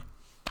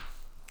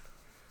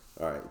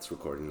All right, it's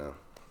recording now.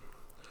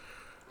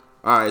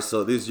 All right,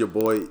 so this is your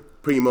boy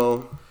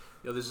Primo,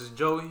 Yo, this is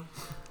Joey.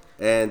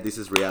 and this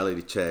is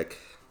Reality Check.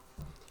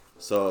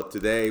 So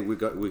today we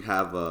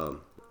have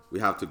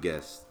two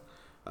guests.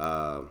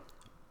 This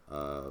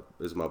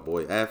is my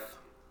boy F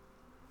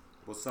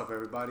What's up,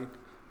 everybody?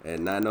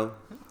 and Nano.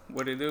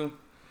 What do you do?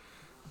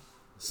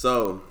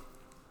 So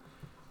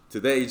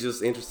today is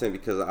just interesting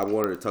because I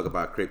wanted to talk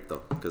about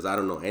crypto because I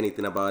don't know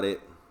anything about it,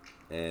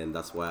 and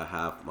that's why I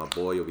have my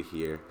boy over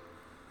here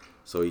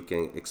so he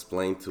can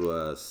explain to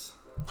us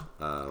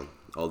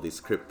all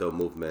this crypto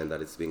movement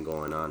that it's been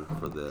going on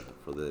for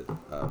the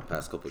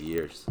past couple of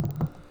years.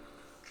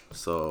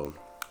 So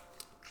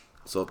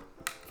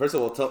first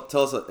of all,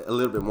 tell us a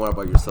little bit more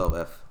about yourself,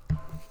 F.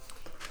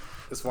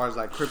 As far as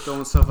like crypto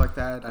and stuff like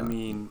that, I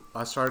mean,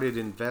 I started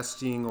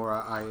investing or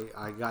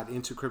I got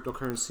into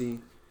cryptocurrency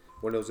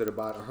when it was at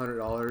about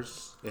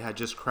 $100. It had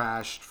just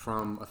crashed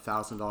from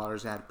 $1,000.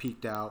 It had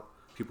peaked out.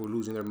 People were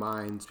losing their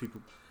minds.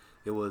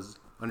 It was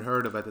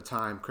unheard of at the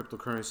time.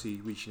 Cryptocurrency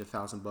reaching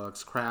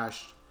 $1,000,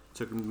 crashed,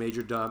 took a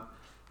major dump.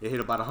 It hit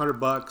about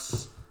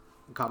 $100,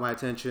 caught my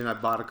attention. I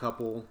bought a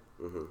couple.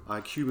 I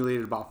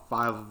accumulated about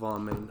 5 of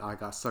them, and I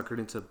got suckered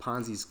into a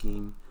Ponzi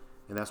scheme,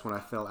 and that's when I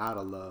fell out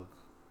of love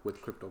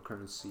with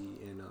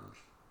cryptocurrency. And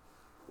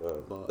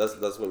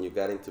That's when you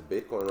got into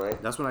Bitcoin, right?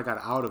 that's when I got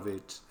out of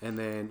it. And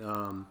then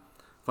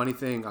funny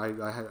thing,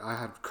 I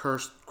had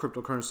cursed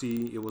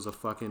cryptocurrency. It was a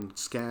fucking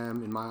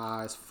scam in my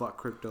eyes. Fuck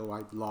crypto.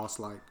 I lost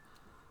like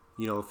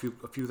a few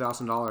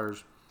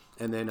 $1,000s,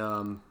 and then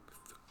a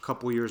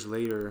couple years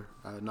later,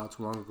 not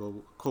too long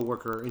ago, a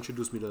coworker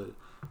introduced me to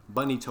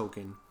Bunny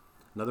Token,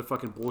 another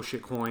fucking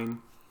bullshit coin.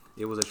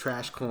 It was a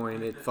trash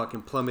coin. It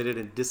fucking plummeted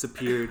and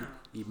disappeared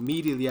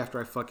immediately after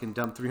I fucking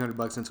dumped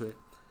 $300 into it.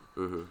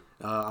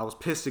 I was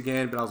pissed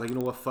again, but I was like, you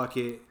know what, fuck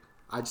it.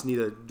 I just need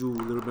to do a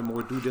little bit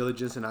more due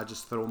diligence, and I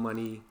just throw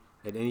money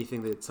at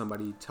anything that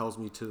somebody tells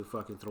me to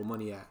fucking throw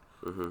money at.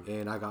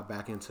 And I got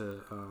back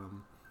into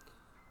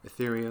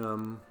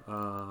Ethereum,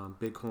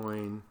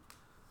 Bitcoin,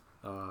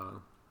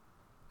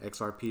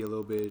 XRP a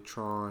little bit,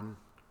 Tron,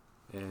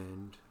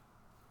 and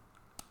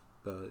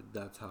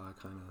that's how I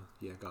kind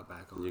of got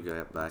back on. You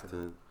got back to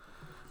it.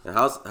 And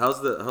how's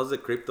the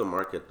crypto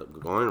market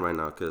going right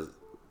now? Because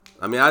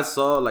I mean, I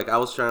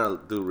was trying to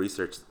do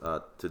research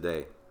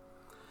today,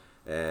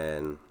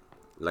 and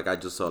like I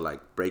just saw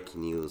like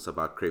breaking news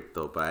about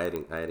crypto, but I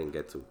didn't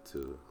get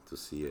to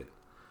see it.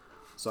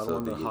 So I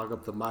don't want to hog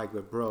up the mic,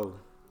 but bro,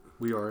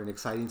 we are in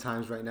exciting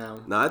times right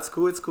now. No, it's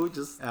cool.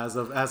 Just As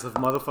of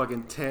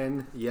motherfucking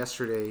 10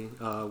 yesterday,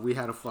 we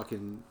had a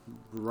fucking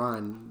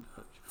run.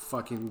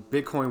 Fucking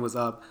Bitcoin was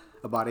up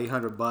about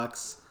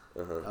 $800.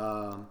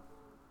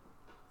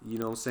 You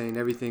know what I'm saying?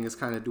 Everything is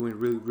kind of doing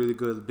really, really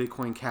good.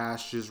 Bitcoin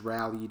Cash just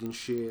rallied and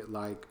shit.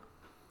 Like,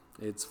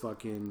 it's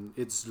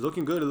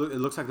looking good. It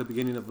looks like the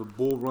beginning of a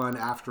bull run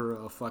after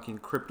a fucking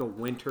crypto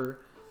winter,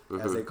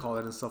 as they call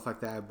it and stuff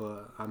like that.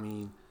 But, I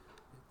mean,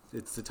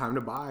 it's the time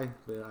to buy.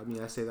 But, I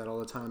mean, I say that all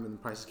the time and the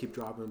prices keep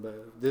dropping.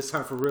 But this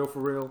time, for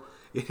real,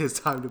 it is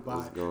time to buy.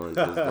 It's going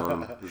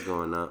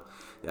up.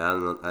 Yeah, I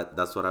don't know.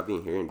 That's what I've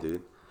been hearing,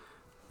 dude.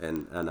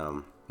 And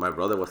my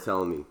brother was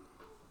telling me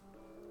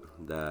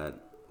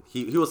that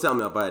he was telling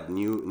me about a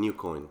new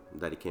coin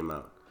that it came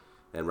out,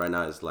 and right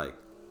now it's like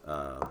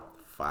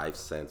 5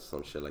 cents,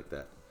 some shit like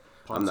that.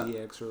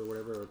 Ponzi X or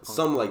whatever. Or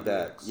something like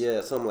that. X.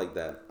 Yeah, something like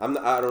that. I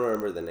don't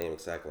remember the name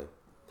exactly,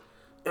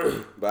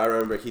 but I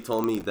remember he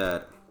told me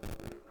that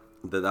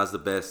that's the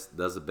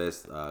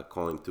best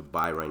coin to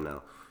buy right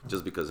now,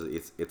 just because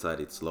it's at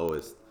its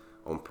lowest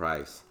on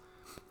price,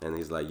 and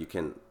he's like you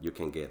can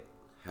get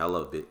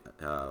hella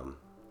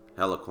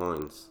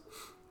coins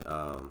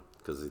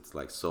because it's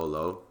like so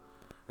low,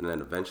 and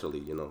then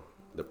eventually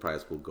the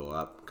price will go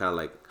up, kind of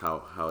like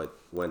how it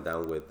went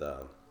down with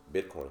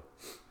Bitcoin.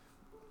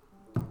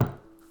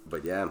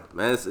 But yeah,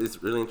 man,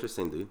 it's really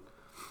interesting, dude.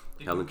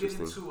 Did Hella you get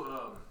interesting.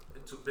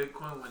 into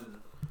Bitcoin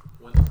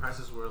when the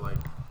prices were like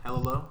hella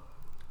low?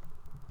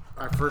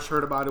 I first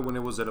heard about it when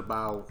it was at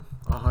about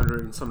 $100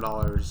 and some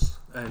dollars,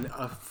 and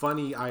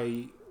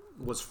I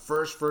was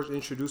first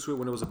introduced to it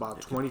when it was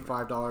about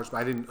 $25, but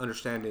I didn't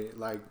understand it.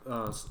 Like,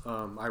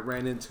 I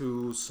ran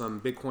into some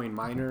Bitcoin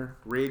miner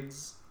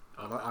rigs.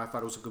 I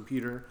thought it was a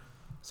computer.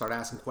 Started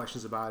asking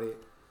questions about it.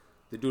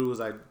 The dude was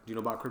like, "Do you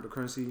know about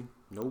cryptocurrency?"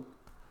 Nope.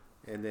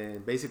 And then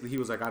basically he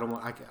was like,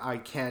 I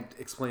can't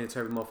explain it to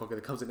every motherfucker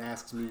that comes and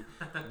asks me,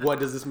 what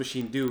does this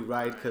machine do,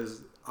 right?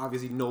 Because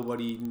obviously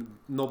nobody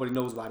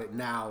knows about it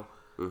now.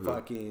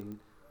 Fucking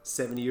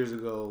 7 years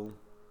ago,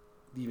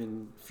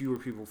 even fewer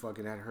people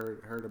fucking had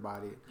heard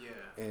about it. Yeah.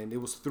 And it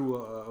was through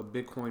a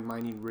Bitcoin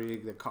mining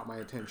rig that caught my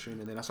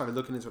attention. And then I started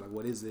looking into it, like,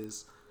 what is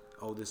this?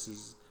 Oh, this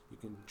is, you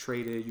can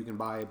trade it, you can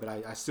buy it. But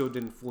I still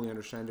didn't fully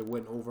understand it. It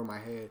went over my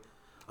head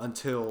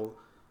until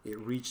it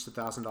reached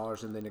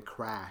 $1,000 and then it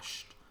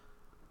crashed.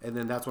 And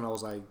then that's when I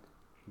was like,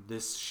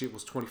 this shit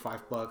was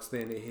 $25.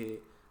 Then it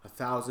hit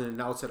 1,000.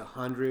 Now it's at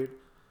 100.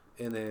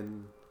 And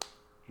then,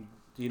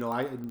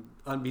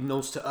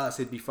 unbeknownst to us,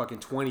 it'd be fucking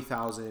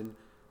 20,000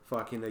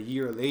 fucking a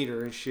year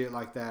later and shit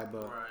like that.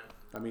 But Right.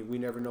 I mean, we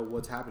never know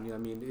what's happening. I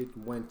mean, it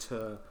went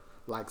to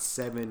like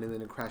 7 and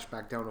then it crashed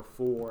back down to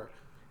 4,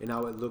 and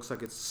now it looks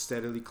like it's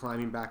steadily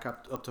climbing back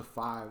up to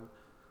 5.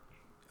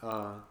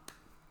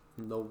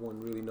 No one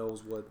really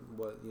knows what you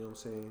know what I'm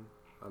saying.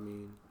 I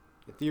mean,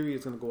 in theory,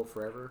 it's gonna go up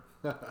forever,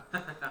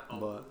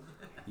 but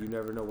you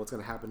never know what's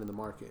gonna happen in the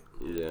market.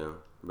 Yeah,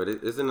 but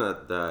isn't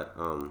it that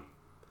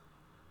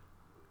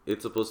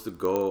it's supposed to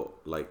go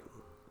like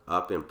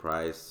up in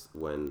price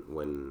when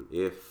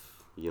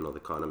if the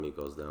economy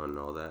goes down and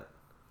all that,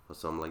 or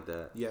something like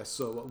that? Yeah,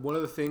 so one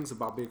of the things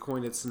about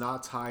Bitcoin, it's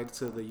not tied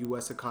to the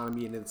U.S.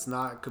 economy and it's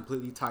not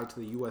completely tied to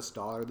the U.S.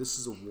 dollar. This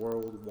is a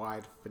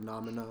worldwide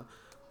phenomena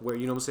where,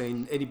 you know what I'm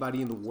saying,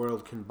 anybody in the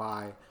world can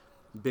buy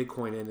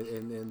Bitcoin.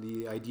 And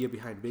the idea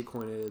behind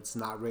Bitcoin, it's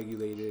not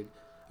regulated.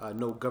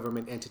 No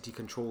government entity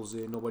controls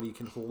it. Nobody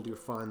can hold your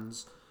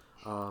funds,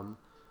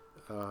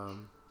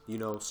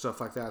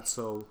 stuff like that.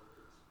 So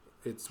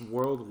it's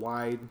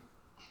worldwide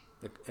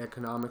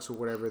economics or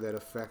whatever that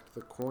affect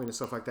the coin and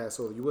stuff like that.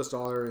 So the U.S.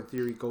 dollar, in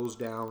theory, goes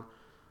down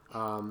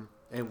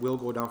and will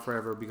go down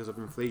forever because of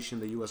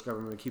inflation. The U.S.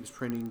 government keeps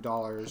printing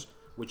dollars,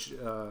 which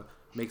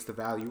makes the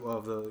value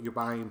of your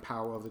buying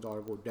power of the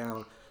dollar go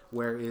down.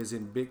 Whereas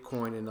in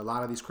Bitcoin and a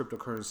lot of these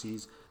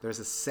cryptocurrencies, there's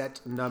a set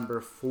number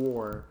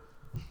for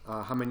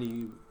how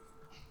many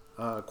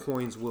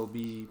coins will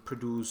be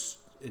produced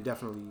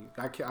indefinitely.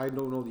 I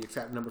don't know the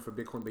exact number for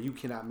Bitcoin, but you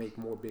cannot make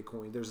more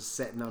Bitcoin. There's a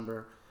set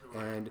number,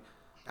 and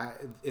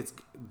it's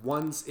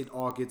once it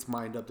all gets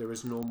mined up, there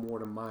is no more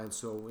to mine.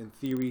 So in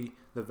theory,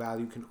 the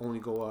value can only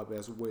go up.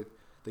 As with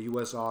the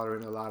U.S. dollar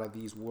and a lot of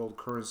these world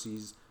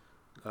currencies,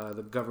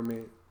 the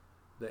government,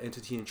 the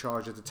entity in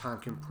charge at the time,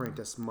 can print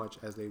as much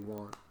as they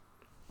want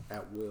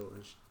at will.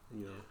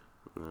 Yeah.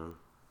 Man,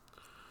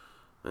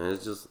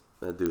 it's just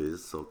that dude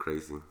is so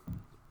crazy.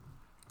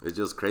 It's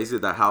just crazy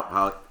that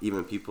how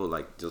even people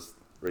like just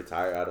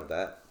retire out of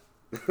that.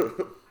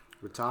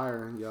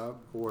 Retire, yeah,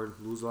 or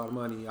lose a lot of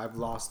money. I've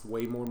lost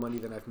way more money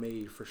than I've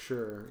made for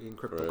sure in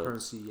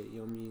cryptocurrency. You know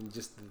what I mean?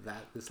 Just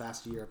this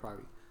last year,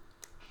 probably.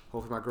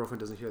 Hopefully, my girlfriend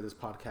doesn't hear this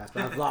podcast,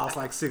 but I've lost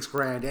like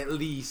 $6,000 at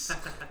least.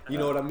 You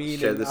know what I mean?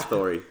 Share the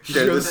story.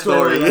 Share the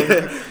story.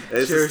 Like,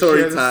 it's a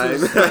story time.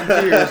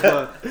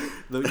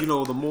 But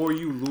the more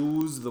you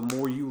lose, the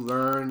more you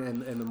learn,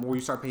 and the more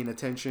you start paying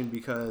attention.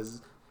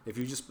 Because if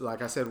you just,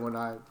 like I said,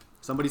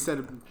 somebody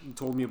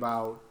told me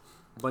about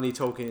Bunny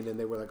Token, and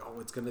they were like, "Oh,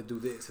 it's gonna do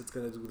this, it's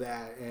gonna do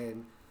that,"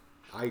 and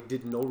I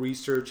did no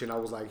research, and I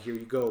was like, "Here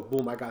you go,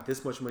 boom! I got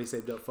this much money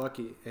saved up, fuck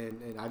it,"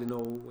 and I didn't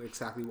know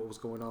exactly what was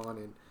going on,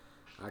 and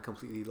I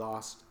completely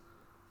lost,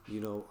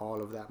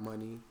 all of that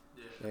money.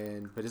 Yeah.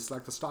 But it's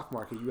like the stock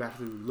market. You have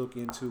to look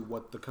into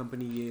what the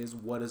company is,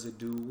 what does it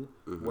do,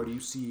 where do you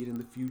see it in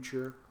the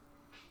future,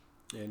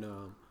 and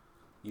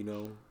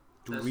do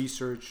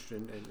research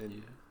and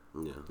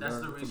yeah. That's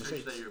the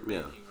research that you're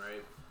making,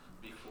 right?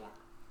 Before.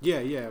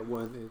 Yeah.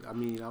 Well, I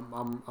mean,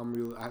 I'm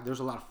real. There's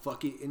a lot of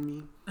fuck it in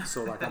me,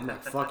 so like I'm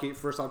like fuck it.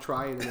 First I'll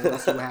try it, and then I'll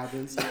see what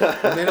happens,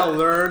 and then I'll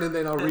learn, and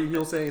then I'll read.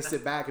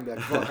 Sit back and be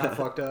like, fuck, I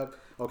fucked up.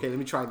 Okay, let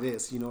me try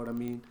this. You know what I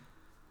mean?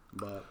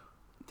 But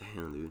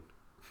damn, dude.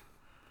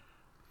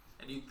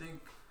 And you think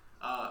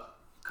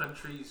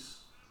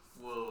countries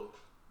will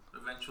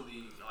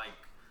eventually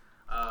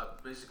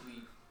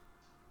basically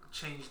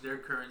change their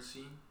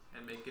currency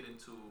and make it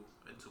into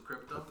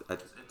crypto?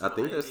 I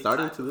think they're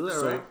starting to do that,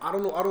 so right? I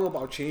don't know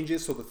about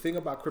changes. So the thing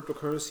about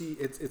cryptocurrency,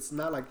 it's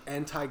not like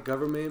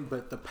anti-government,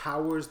 but the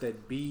powers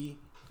that be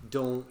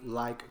don't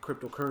like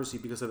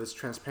cryptocurrency because of its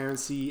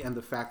transparency and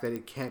the fact that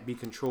it can't be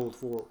controlled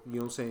for,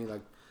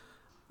 like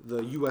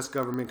the U.S.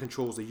 government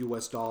controls the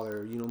U.S.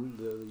 dollar,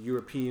 the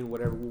European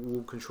whatever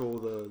will control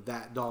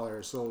that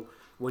dollar. So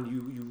when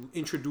you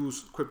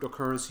introduce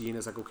cryptocurrency and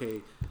it's like, okay,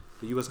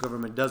 the U.S.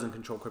 government doesn't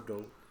control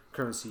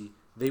cryptocurrency,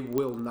 they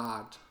will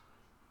not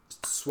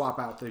swap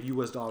out the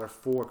U.S. dollar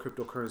for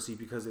cryptocurrency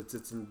because it's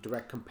a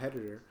direct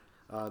competitor.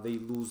 They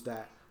lose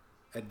that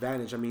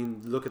advantage. I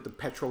mean, look at the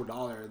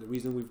petrodollar. The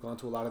reason we've gone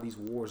to a lot of these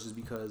wars is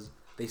because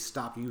they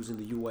stopped using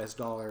the U.S.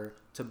 dollar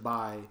to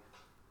buy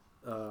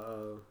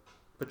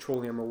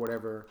petroleum or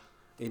whatever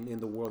in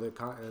the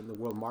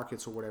world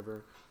markets or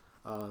whatever.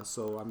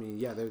 So I mean,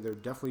 yeah, they're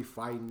definitely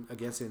fighting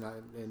against it.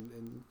 And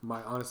in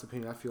my honest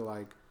opinion, I feel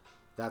like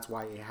that's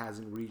why it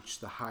hasn't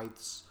reached the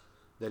heights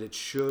that it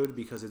should,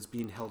 because it's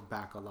being held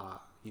back a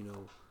lot.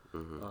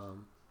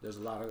 There's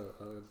a lot of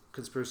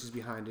conspiracies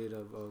behind it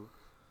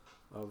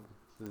of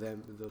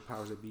them, the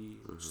powers that be,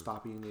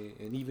 stopping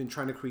it, and even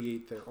trying to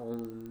create their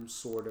own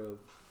sort of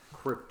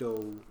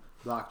crypto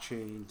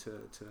blockchain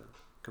to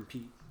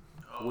compete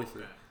with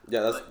it.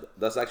 Yeah,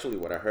 that's actually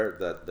what I heard,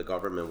 that the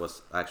government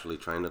was actually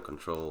trying to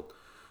control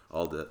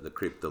all the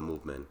crypto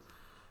movement.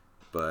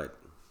 But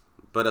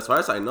as far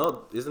as I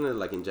know, isn't it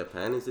like in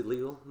Japan? Is it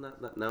legal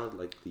not now?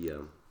 Like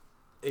the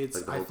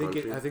it's like I think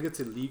it's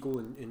illegal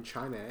in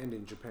China and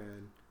in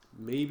Japan.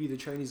 Maybe the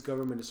Chinese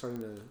government is starting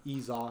to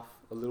ease off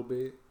a little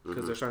bit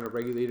because they're starting to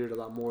regulate it a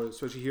lot more,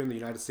 especially here in the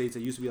United States.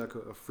 It used to be like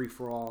a free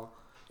for all,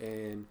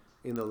 and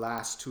in the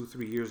last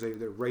 2-3 years,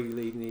 they're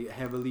regulating it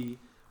heavily,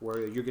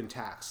 where you're getting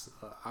taxed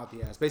out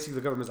the ass. Basically,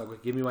 the government's like, okay,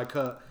 give me my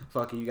cut.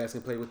 Fuck it, you guys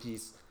can play with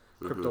these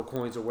crypto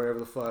coins or whatever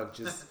the fuck.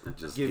 Just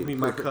give me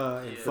my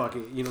cut and fuck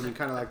it. You know what I mean?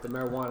 Kind of like the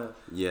marijuana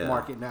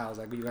market now. It's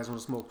like, you guys want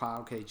to smoke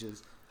pot? Okay,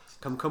 just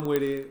come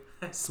with it.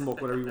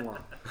 Smoke whatever you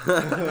want.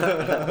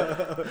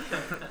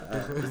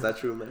 Is that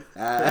true, man?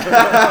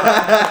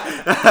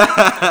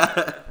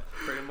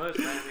 Pretty much,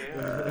 man.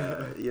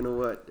 Yeah. You know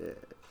what?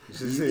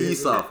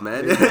 Ease off,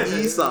 man.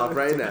 Ease off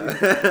right now.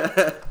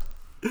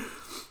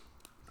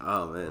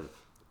 Oh, man.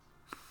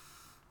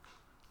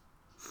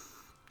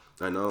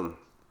 I know.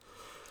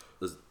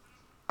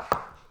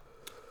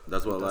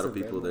 That's what a lot of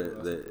people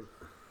that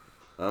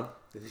huh?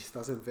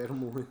 Estás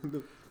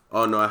enfermo.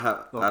 Oh no, I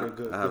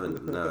good.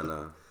 haven't.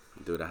 No,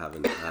 dude, I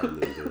haven't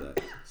even do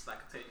that. It's not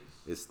contagious.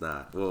 It's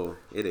not. Well,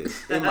 it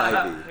is. It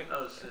might be.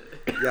 Oh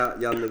shit.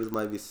 Y'all niggas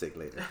might be sick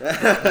later.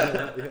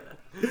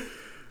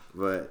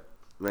 But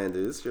man,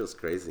 dude, this feels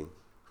crazy.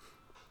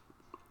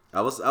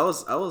 I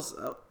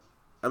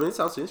mean, it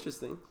sounds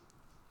interesting.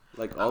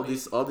 Like all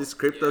these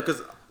crypto,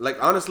 because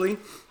like honestly,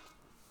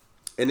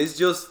 and it's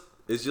just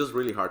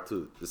really hard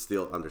to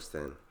still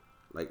understand,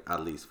 like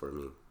at least for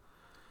me,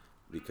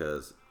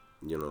 because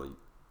you know,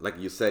 like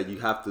you said, you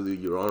have to do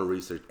your own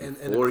research before and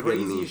the getting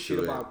crazy into shit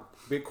it. about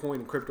Bitcoin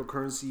and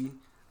cryptocurrency.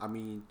 I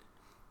mean,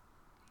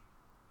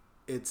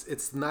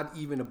 it's not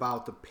even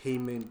about the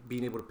payment,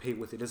 being able to pay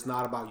with it. It's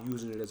not about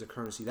using it as a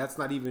currency. That's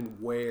not even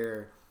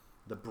where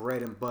the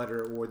bread and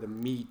butter or the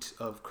meat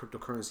of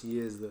cryptocurrency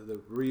is.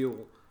 The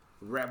real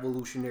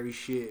revolutionary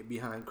shit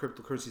behind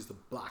cryptocurrency is the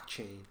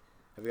blockchain.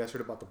 Have you guys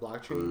heard about the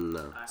blockchain?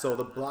 No. So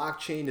the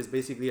blockchain is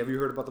basically. Have you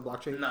heard about the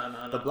blockchain?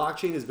 No. The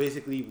blockchain is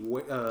basically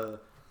what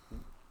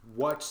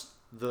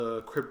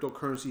the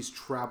cryptocurrencies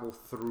travel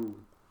through.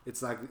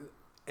 It's like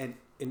an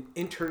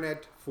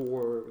internet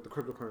for the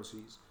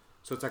cryptocurrencies.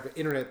 So it's like an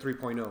internet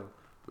 3.0.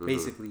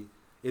 Basically,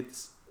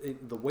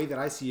 the way that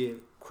I see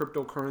it,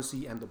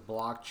 cryptocurrency and the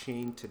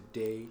blockchain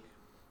today,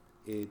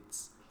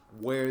 it's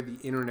where the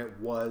internet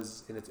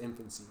was in its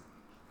infancy.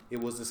 It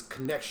was this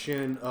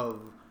connection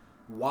of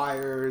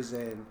wires,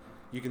 and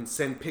you can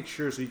send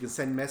pictures or you can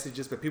send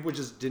messages, but people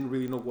just didn't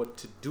really know what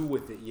to do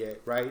with it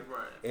yet, right?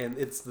 And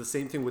it's the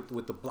same thing with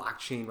the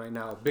blockchain right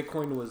now.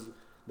 Bitcoin was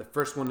the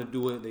first one to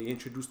do it. They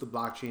introduced the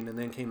blockchain, and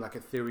then came like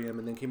Ethereum,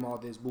 and then came all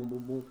this boom,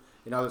 boom, boom.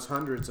 And now there's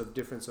hundreds of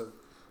different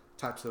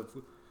types of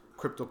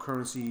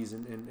cryptocurrencies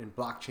and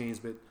blockchains,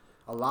 but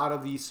a lot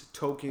of these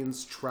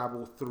tokens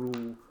travel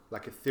through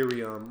like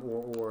Ethereum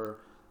or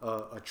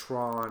a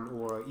Tron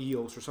or a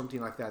EOS or something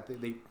like that.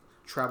 They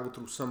travel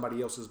through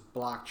somebody else's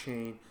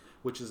blockchain,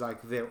 which is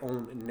like their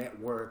own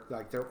network,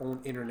 like their own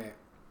internet.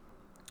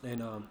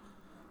 And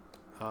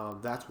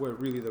that's where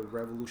really the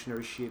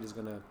revolutionary shit is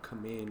gonna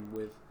come in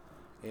with.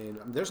 And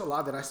there's a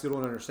lot that I still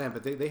don't understand,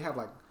 but they have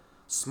like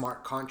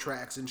smart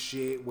contracts and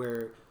shit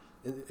where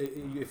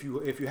if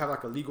you have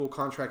like a legal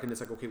contract and it's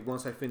like, okay,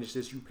 once I finish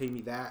this, you pay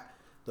me that.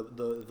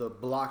 The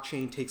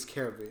blockchain takes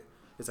care of it.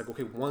 It's like,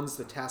 okay, once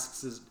the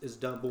task is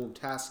done, boom,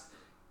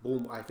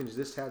 I finish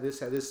this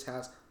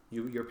task,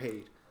 you're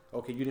paid.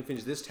 Okay, you didn't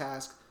finish this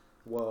task.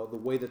 Well, the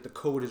way that the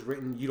code is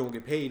written, you don't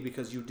get paid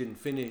because you didn't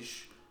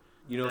finish.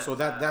 You know, so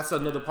that's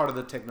another part of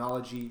the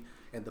technology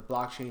and the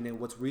blockchain, and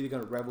what's really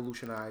going to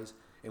revolutionize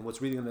and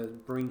what's really going to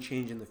bring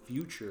change in the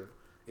future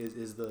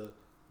is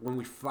when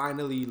we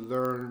finally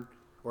learn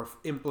or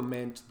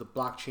implement the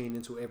blockchain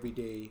into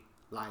everyday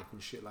life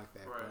and shit like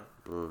that,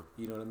 bro.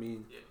 You know what I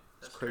mean? Yeah,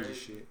 it's crazy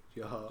shit.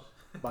 Yo,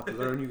 about to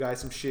learn you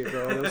guys some shit,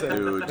 bro. You know what I'm saying?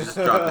 Dude, just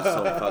dropping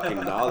some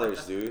fucking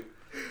knowledge, dude.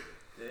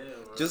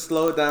 Just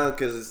slow it down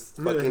because it's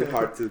fucking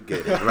hard to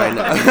get it right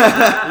now.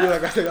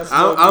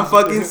 I'm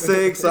fucking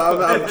sick,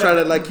 so I'm trying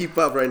to like keep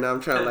up right now.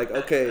 I'm trying to like,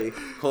 okay,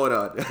 hold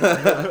on,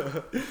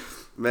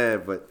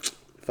 man. But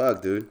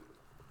fuck, dude.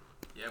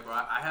 Yeah, bro.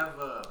 I have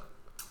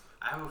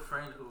a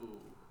friend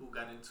who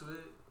got into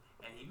it,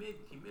 and he made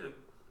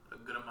a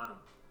good amount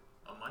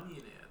of money in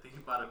it. I think he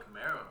bought a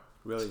Camaro.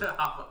 Really?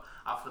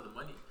 off of the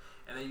money,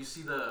 and then you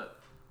see the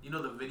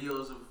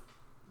videos of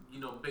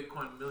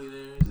Bitcoin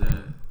millionaires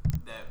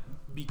that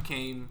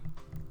became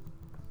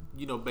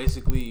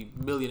basically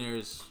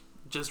millionaires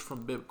just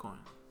from Bitcoin.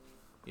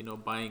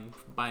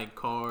 Buying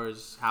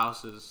cars,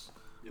 houses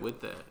with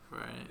that,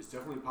 right? It's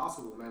definitely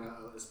possible, man.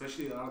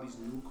 Especially a lot of these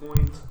new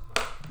coins,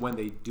 when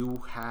they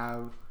do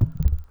have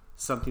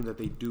something that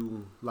they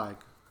do, like,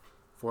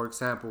 for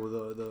example,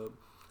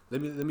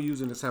 let me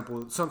use an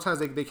example. Sometimes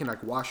they can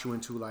like wash you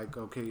into like,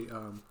 okay,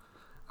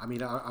 I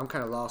mean, I'm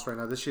kind of lost right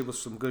now. This shit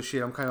was some good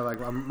shit. I'm kind of like,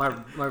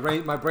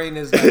 my brain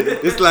is like,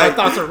 it's like, my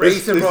thoughts are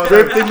racing, bro.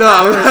 Drifting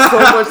up. There's so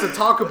much to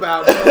talk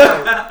about, bro.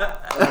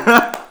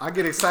 Like, I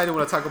get excited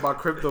when I talk about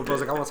crypto, bro.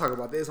 Like, I want to talk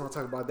about this, I want to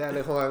talk about that.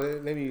 Like, hold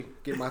on, let me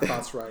get my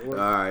thoughts right. All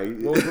right.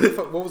 What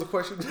was the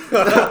question?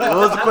 What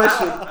was the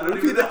question?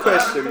 Repeat the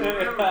question.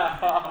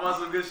 I'm on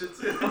some good shit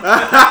too.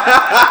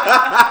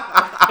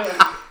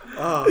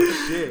 Oh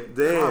shit!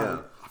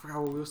 Damn. I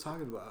forgot what we was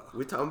talking about.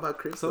 We talking about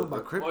crypto. Something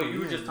about crypto. Oh, you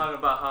were just talking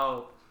about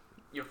how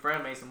your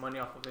friend made some money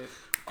off of it.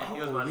 And he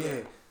was Oh about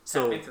yeah.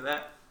 So Tap into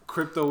that.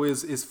 crypto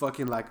is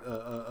fucking like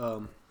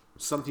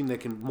something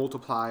that can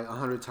multiply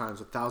 100 times,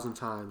 1,000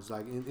 times.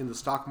 Like in the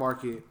stock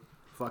market,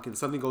 fucking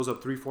something goes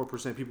up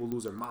 3-4%, people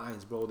lose their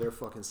minds, bro. They're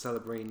fucking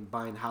celebrating,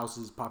 buying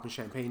houses, popping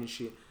champagne and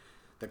shit.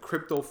 The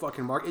crypto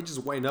fucking market, it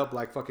just went up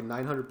like fucking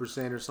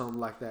 900% or something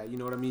like that. You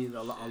know what I mean?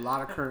 A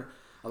lot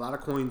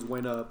of coins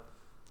went up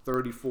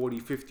 30,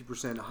 40,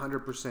 50%,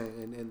 100%,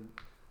 and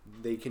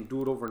they can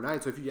do it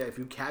overnight. So if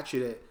you catch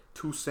it at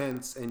 2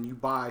 cents and you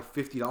buy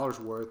 $50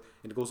 worth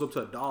and it goes up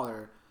to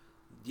 $1,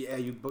 yeah,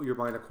 you're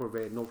buying a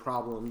Corvette, no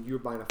problem. You're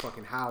buying a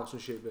fucking house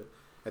and shit, but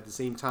at the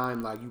same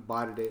time, like, you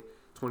bought it at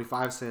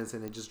 25 cents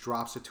and it just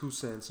drops to 2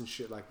 cents and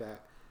shit like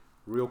that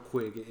real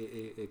quick.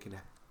 It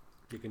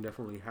can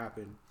definitely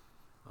happen.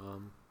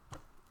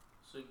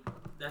 So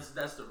that's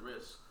the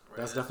risk, right?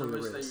 That's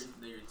definitely the risk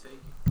that you're taking.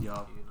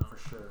 Yeah, you know?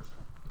 for sure.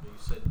 You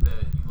said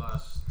that you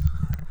lost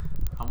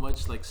how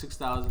much? Like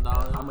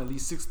 $6,000. I'm at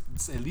least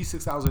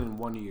 6,000 in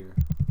 1 year.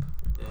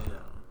 Yeah,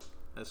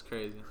 that's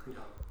crazy.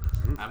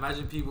 I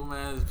imagine people,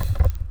 man,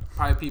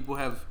 probably people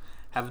have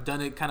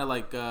done it kind of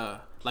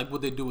like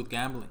what they do with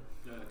gambling.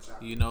 Yeah,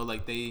 exactly. You know,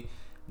 like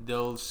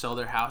they'll sell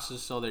their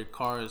houses, sell their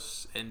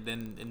cars, and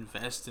then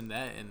invest in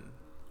that,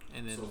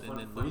 and then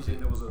lose it.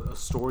 There was a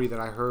story that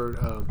I heard.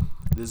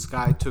 This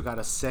guy took out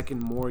a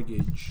second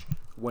mortgage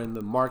when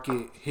the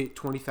market hit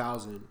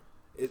 20,000.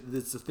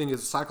 It's the thing.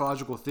 It's a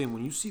psychological thing.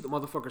 When you see the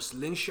motherfucker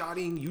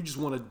slingshotting, you just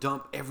want to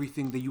dump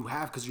everything that you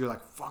have because you're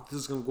like, fuck, this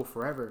is gonna go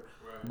forever.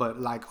 Right. But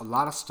like a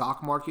lot of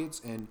stock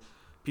markets and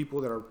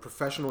people that are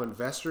professional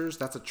investors,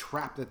 that's a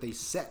trap that they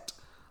set.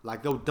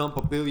 Like, they'll dump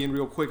 $1 billion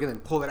real quick and then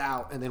pull it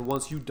out, and then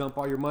once you dump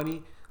all your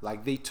money,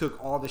 like, they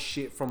took all the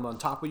shit from on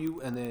top of you,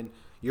 and then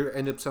you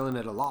end up selling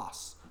at a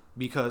loss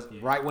because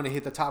right when it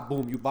hit the top,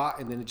 boom, you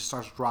bought, and then it just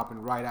starts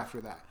dropping right after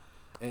that.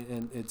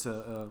 And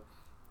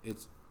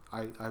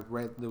I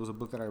read, there was a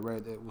book that I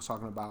read that was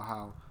talking about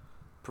how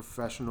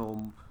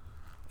professional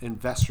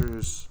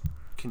investors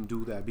can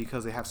do that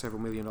because they have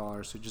several $1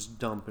 million to just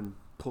dump and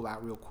pull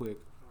out real quick.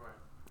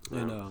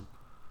 Right. And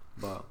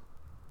but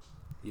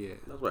yeah,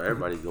 that's what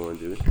everybody's doing,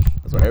 dude.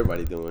 That's what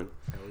everybody's doing.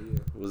 Hell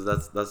yeah.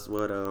 That's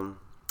what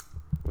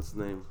what's his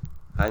name?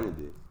 Jaime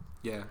did.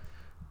 Yeah.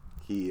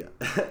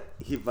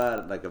 He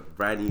bought like a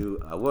brand new,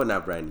 well,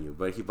 not brand new,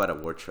 but he bought a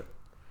war truck.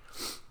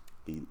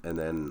 And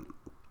then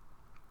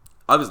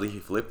obviously he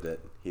flipped it.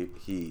 He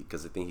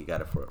because I think he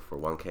got it for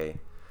 $1,000.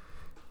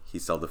 He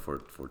sold it for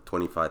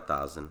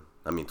 25,000.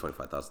 I mean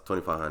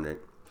 2,500.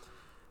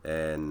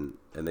 And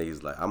then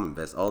he's like, I'm gonna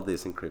invest all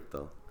this in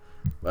crypto.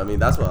 But I mean,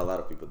 that's what a lot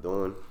of people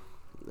doing,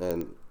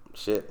 and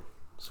shit,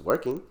 it's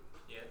working.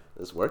 Yeah,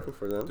 it's working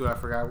for them. Dude, I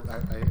forgot.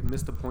 I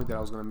missed the point that I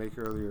was gonna make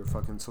earlier.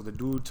 Fucking, so the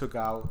dude took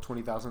out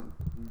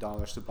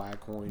 $20,000 to buy a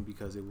coin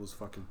because it was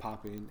fucking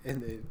popping,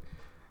 and then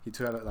he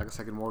took out like a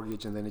second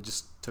mortgage, and then it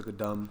just took a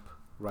dump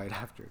right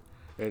after,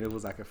 and it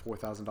was like a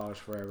 $4,000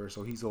 forever.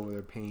 So he's over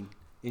there paying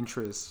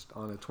interest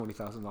on a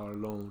 $20,000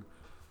 loan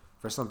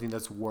for something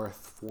that's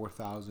worth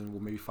 $4,000, well,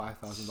 maybe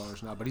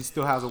 $5,000 now, but he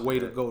still has a way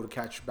to go to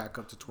catch back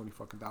up to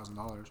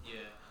 $20,000. Yeah.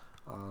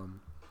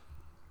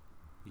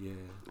 Yeah.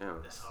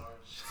 That's hard.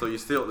 So you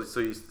still,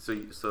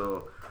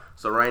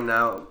 so right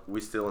now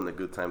we still in a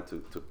good time to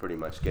pretty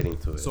much get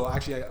into it. So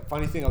actually,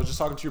 funny thing, I was just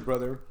talking to your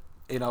brother,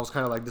 and I was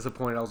kind of like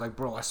disappointed. I was like,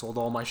 bro, I sold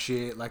all my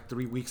shit like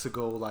 3 weeks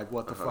ago. Like,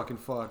 what the fucking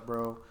fuck,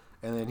 bro?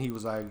 And then he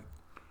was like,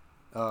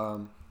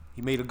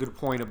 he made a good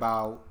point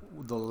about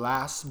the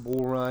last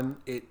bull run.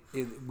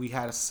 We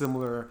had a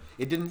similar.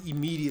 It didn't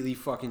immediately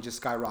fucking just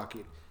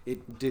skyrocket.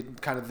 It did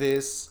kind of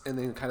this, and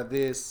then kind of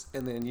this,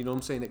 and then, you know what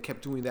I'm saying, it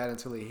kept doing that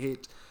until it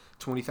hit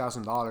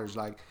 $20,000.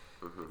 Like,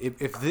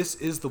 if this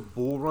is the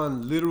bull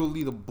run,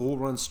 literally the bull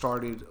run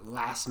started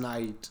last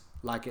night,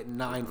 like at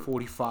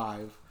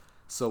 9:45.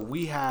 So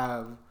we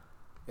have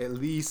at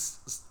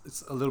least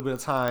a little bit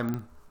of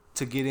time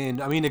to get in.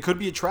 I mean, it could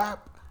be a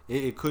trap.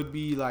 It could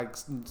be like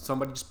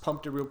somebody just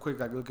pumped it real quick.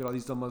 Like, look at all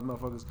these dumb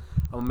motherfuckers.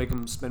 I'm gonna make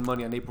them spend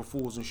money on April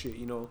Fools and shit.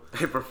 You know,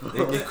 April Fools.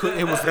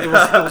 It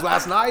was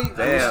last night.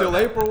 Damn. It was still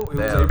April. It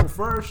was April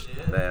 1st.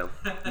 Damn.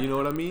 You know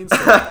what I mean? So,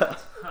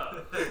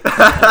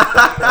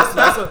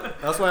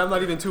 that's why I'm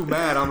not even too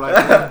mad. I'm like,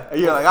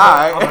 you're like, all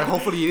right. I'm like,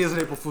 hopefully it is an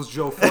April Fool's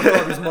joke. Fuck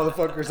all these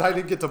motherfuckers. I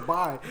didn't get to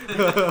buy.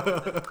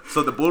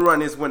 So the bull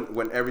run is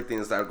when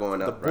everything starts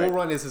going up. The bull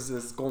run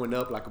is going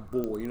up like a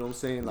bull. You know what I'm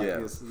saying?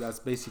 Like, that's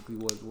basically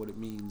what it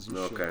means.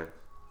 Okay. Shit.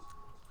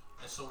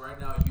 And so right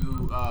now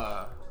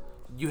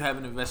you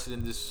haven't invested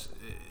in this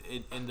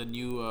in the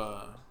new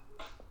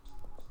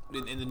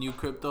in the new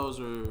cryptos,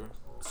 or?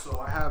 So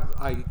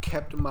I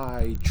kept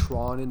my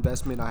Tron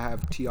investment. I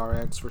have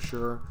TRX for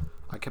sure.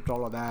 I kept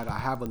all of that. I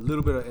have a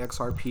little bit of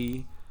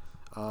XRP.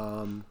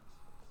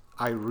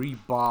 I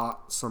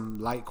rebought some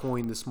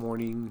Litecoin this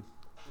morning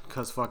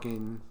because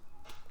fucking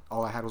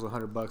all I had was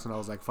 $100, and I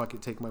was like, fuck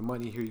it, take my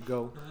money. Here you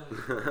go.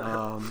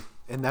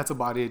 And that's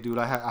about it, dude.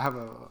 I have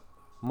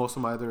most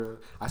of my other.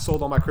 I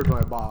sold all my crypto.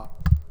 I bought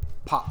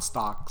pot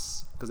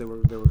stocks because they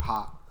were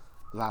hot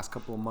the last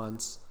couple of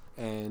months.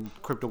 And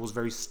crypto was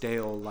very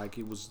stale. Like,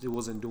 it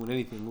wasn't doing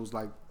anything. It was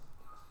like,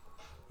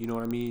 You know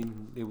what I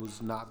mean? It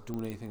was not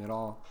doing anything at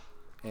all.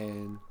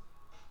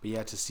 But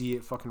yeah, to see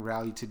it fucking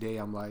rally today,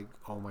 I'm like,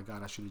 oh my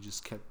God, I should have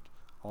just kept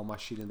all my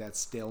shit in that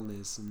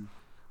staleness and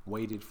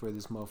waited for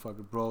this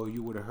motherfucker. Bro,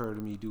 you would have heard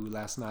of me, dude,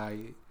 last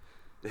night.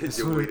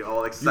 You were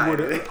all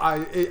excited.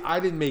 I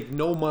didn't make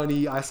no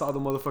money. I saw the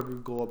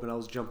motherfucker go up and I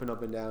was jumping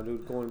up and down,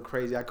 dude, going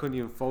crazy. I couldn't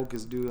even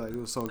focus, dude. Like, it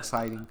was so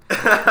exciting.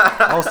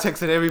 I was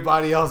texting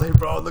everybody. I was like,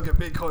 bro, look at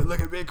Bitcoin.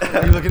 Look at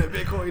Bitcoin. Are you looking at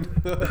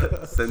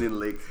Bitcoin? Sending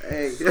links.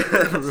 Hey. So you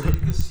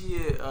can see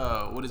it,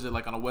 what is it,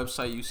 like on a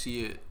website, you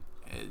see it,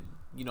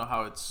 you know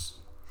how it's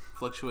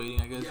fluctuating,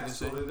 I guess you can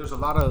say? So there's a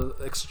lot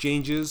of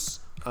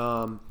exchanges.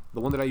 The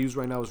one that I use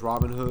right now is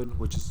Robinhood,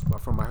 which is,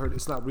 from I heard,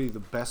 it's not really the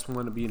best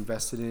one to be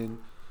invested in.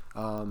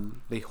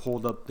 They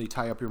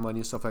tie up your money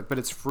and stuff like that, but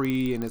it's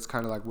free and it's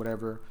kind of like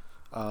whatever.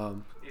 Yeah,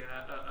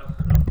 I've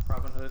heard of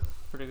Robinhood.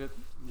 Pretty good.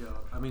 Yeah,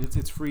 I mean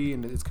it's free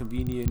and it's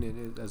convenient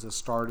and as a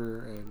starter,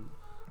 and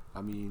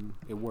I mean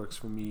it works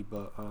for me.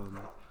 But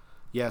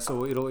yeah,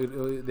 so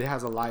it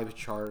has a live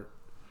chart.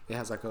 It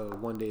has like a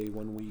 1 day,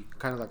 1 week,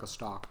 kind of like a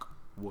stock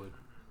would.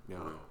 Yeah.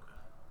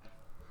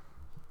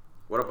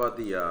 What about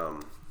the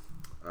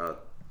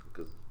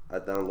because I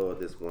downloaded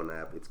this one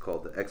app. It's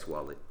called the X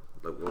Wallet.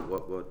 Like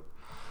what?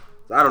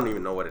 I don't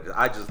even know what it is.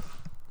 I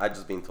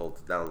just been told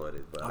to download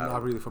it, but I'm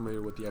not really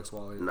familiar with the X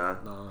Wallet. Nah,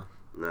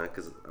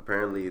 because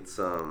apparently it's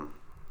kind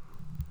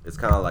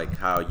of like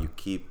how you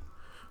keep.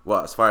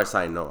 Well, as far as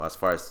I know, as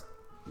far as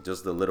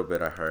just the little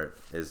bit I heard,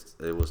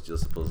 it was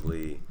just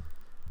supposedly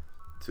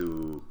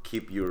to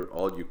keep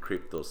all your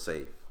crypto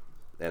safe,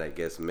 and I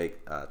guess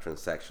make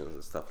transactions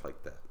and stuff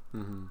like that.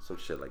 Mm-hmm. Some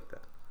shit like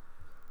that.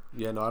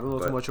 Yeah, no, I don't know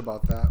too much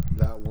about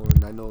that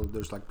one. I know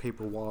there's like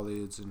paper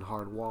wallets and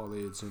hard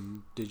wallets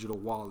and digital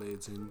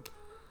wallets, and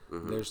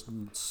there's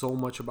so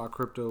much about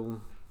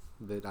crypto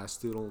that I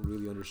still don't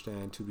really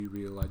understand, to be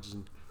real. I just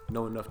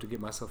know enough to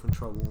get myself in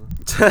trouble.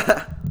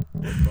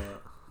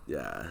 But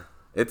yeah,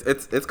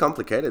 it's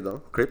complicated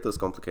though. Crypto's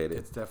complicated.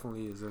 It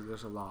definitely is.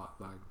 There's a lot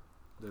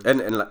like.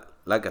 And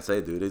like I say,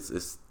 dude,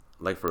 it's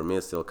like for me,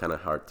 it's still kind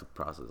of hard to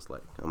process.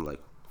 Like I'm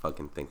like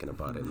fucking thinking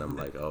about it, and I'm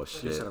like, oh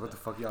shit. What the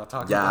fuck y'all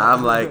talking about? Yeah,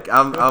 I'm like,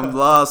 I'm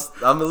lost.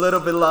 I'm a little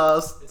bit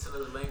lost. It's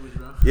another language,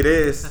 bro. It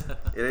is.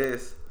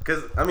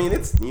 Cause I mean,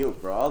 it's new,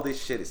 bro. All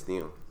this shit is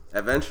new.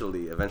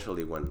 Eventually,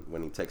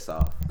 when it takes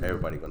off,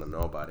 everybody gonna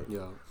know about it.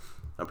 Yeah.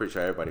 I'm pretty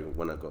sure everybody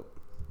wanna go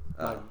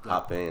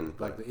hop in.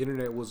 Like the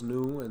internet was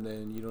new, and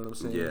then you know what I'm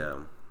saying. Yeah.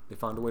 They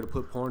found a way to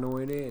put porno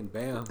in it, and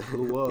bam,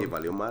 blew up. Y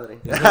valió madre.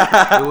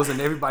 Yeah, it was in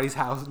everybody's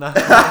house now.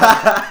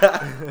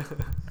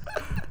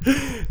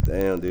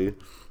 Damn, dude.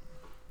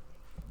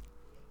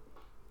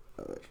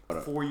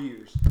 4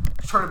 years.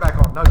 Turn it back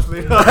on. No, just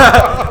leave it.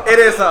 It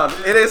is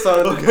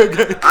on.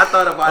 Okay. I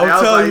thought about it.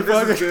 I was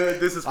like, this is good.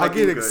 This is fucking I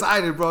get good.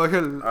 excited, bro.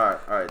 Here. All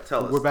right.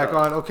 Tell us. We're back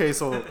on. Okay,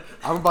 so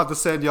I'm about to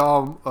send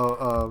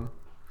y'all.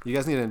 You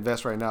guys need to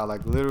invest right now.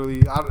 Like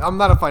literally, I'm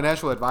not a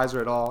financial advisor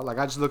at all. Like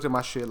I just looked at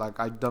my shit. Like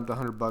I dumped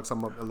 $100.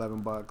 I'm up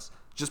 $11.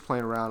 Just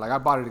playing around. Like I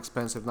bought it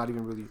expensive. Not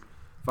even really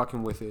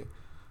fucking with it.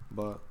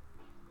 But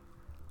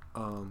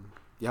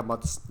yeah, I'm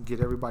about to get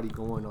everybody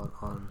going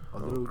on a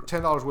little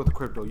 $10 worth of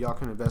crypto. Y'all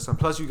can invest on.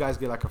 Plus, you guys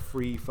get like a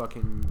free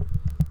fucking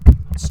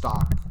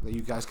stock that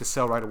you guys can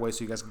sell right away,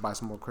 so you guys can buy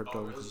some more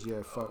crypto. Because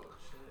yeah,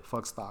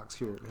 fuck stocks.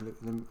 Here,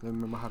 let me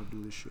remember how to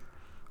do this shit.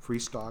 Free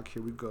stock.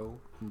 Here we go.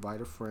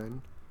 Invite a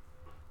friend.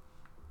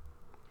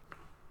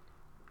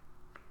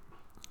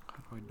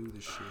 How do I do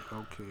this shit?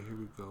 Okay, here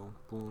we go.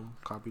 Boom.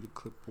 Copy the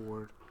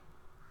clipboard.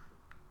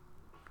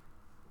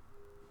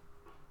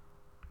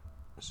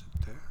 Is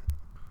it there?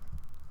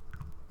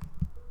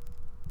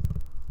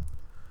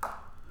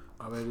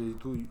 Already,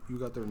 you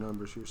got their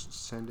numbers here. So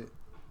send it.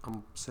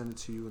 I'm send it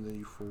to you, and then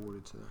you forward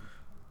it to them.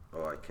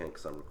 Oh, I can't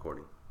because I'm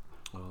recording.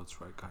 Oh,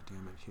 that's right. God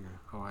damn it. Here.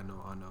 Oh, I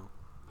know.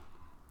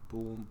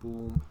 Boom,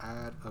 boom.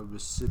 Add a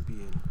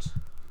recipient.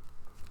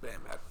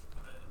 Bam.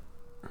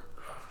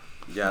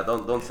 Yeah,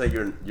 don't say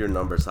your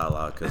numbers out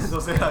loud because Don't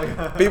say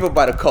that. people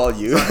about to call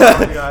you.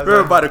 Guys,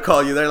 We're about to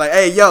call you. They're like,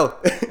 hey, yo,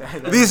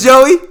 this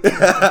Joey?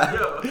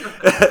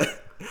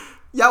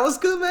 Yeah, what's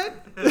good, man?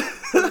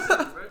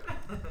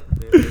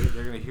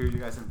 They're gonna hear you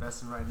guys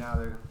investing right now.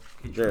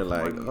 They're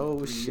like,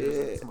 oh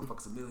shit. This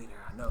motherfucker's a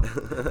millionaire. I know.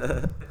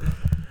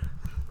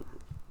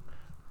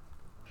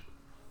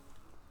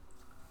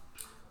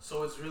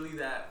 So it's really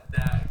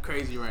that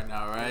crazy right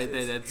now, right?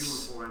 It's That's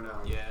beautiful right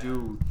now. Yeah.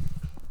 Dude,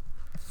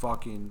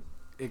 fucking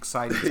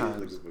exciting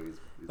times.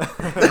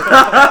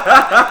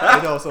 I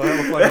know, so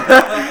hella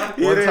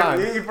funny. One time.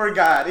 He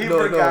forgot. He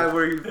forgot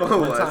where his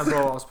phone was. One time,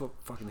 bro, I was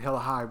fucking hella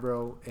high,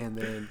 bro. And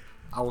then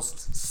I was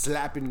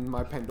slapping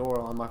my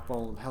Pandora on my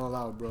phone hella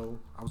loud, bro.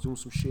 I was doing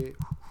some shit.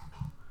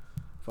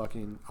 I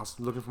was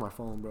looking for my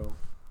phone, bro.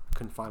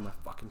 Couldn't find my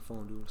fucking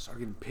phone, dude. I started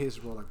getting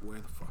pissed, bro. Like, where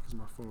the fuck is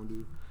my phone,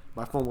 dude?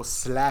 My phone was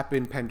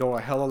slapping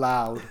Pandora hella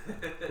loud,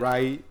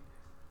 right?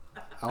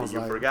 I was you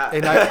like, forgot.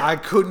 and I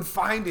couldn't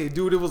find it,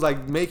 dude. It was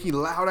like making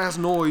loud ass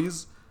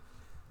noise.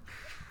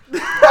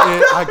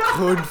 I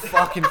couldn't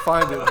fucking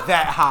find it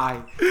that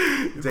high.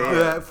 Damn.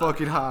 That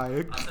fucking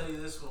high. I'll tell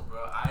you this one,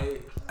 bro.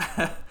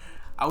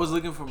 I was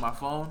looking for my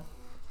phone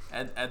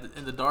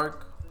in the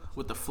dark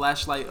with the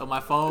flashlight on my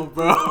phone,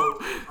 bro.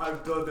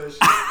 I've done that shit.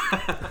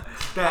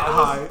 That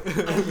high.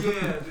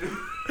 Yeah, dude.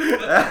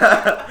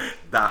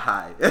 That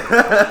high.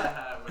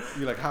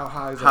 You're like, how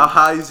high is How that?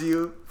 high is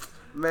you?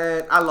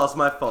 Man, I lost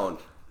my phone.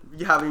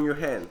 You have it in your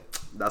hand.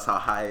 That's how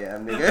high I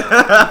am, nigga.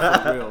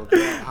 For real,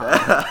 that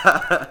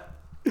high.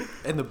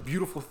 And the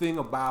beautiful thing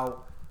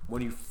about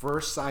when you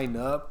first sign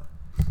up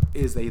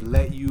is they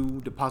let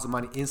you deposit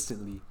money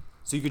instantly.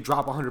 So you could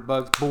drop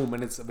 $100, boom,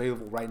 and it's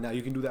available right now.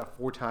 You can do that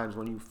 4 times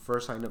when you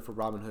first sign up for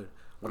Robinhood.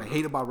 What I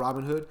hate about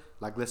Robinhood,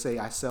 like let's say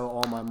I sell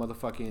all my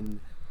motherfucking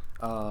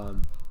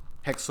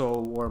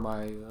Hexo or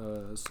my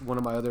one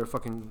of my other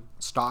fucking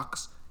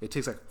stocks. It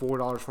takes like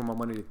 $4 for my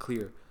money to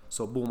clear.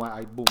 So boom,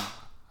 I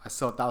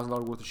sell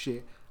 $1,000 worth of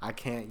shit. I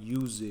can't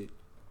use it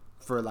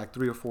for like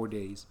 3 or 4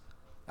 days.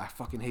 I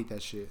fucking hate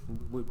that shit.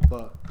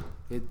 But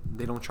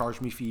they don't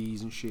charge me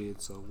fees and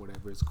shit, so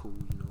whatever, it's cool,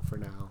 you know, for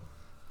now.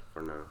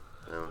 For now.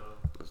 Yeah,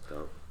 that's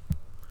dope.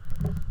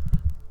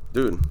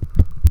 Dude,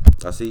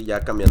 así ya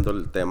cambiando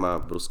el tema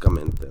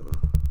bruscamente. Man.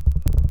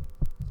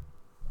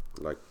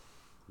 Like,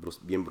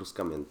 bien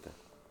bruscamente.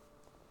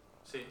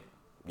 Sí.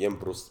 Bien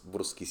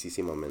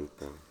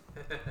brusquísimamente.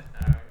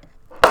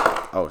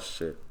 Oh,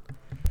 shit.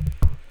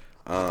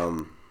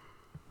 Oh,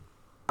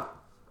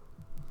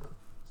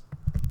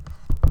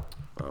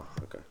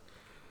 okay.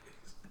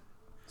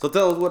 So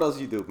tell us what else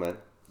you do, man.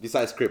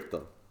 Besides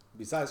crypto.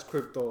 Besides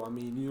crypto, I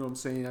mean, you know what I'm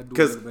saying? I do a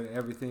 'Cause- little bit of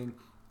everything.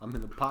 I'm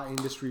in the pot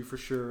industry for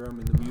sure. I'm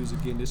in the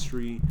music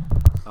industry.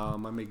 I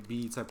make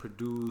beats. I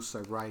produce.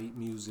 I write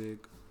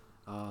music.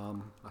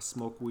 I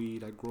smoke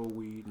weed. I grow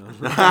weed. No.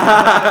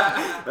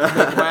 I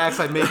make wax.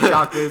 I make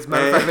chocolates.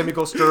 Matter of fact, let me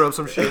go stir up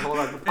some shit. Hold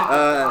on.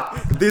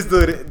 This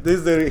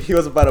dude, he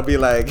was about to be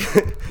like,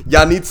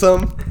 y'all need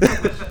some?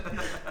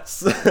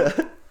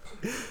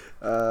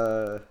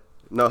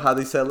 No, how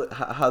they sell it?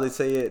 How they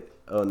say it?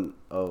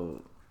 Oh,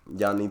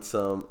 y'all need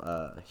some?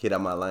 Hit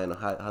on my line. Or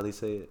how they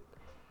say it?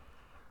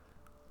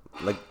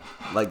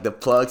 Like the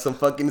plug some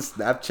fucking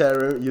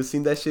Snapchat. You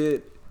seen that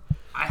shit?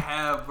 I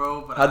have,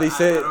 bro. But How they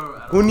say it? I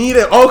don't Who need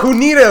him? Oh, who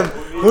need him?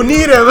 Who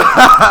need him?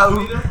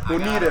 Who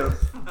need him?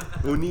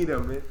 Who need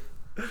him, man?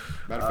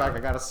 Matter of fact, I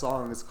got a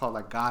song. It's called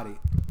like Got It.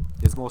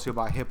 It's mostly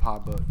about hip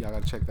hop, but y'all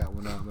gotta check that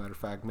one out. Matter of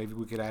fact, maybe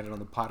we could add it on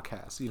the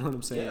podcast. You know what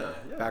I'm saying?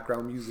 Yeah.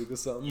 Background music or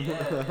something.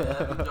 Yeah,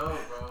 that'd be dope,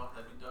 bro.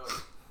 That'd be dope.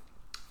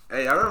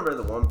 Hey, I remember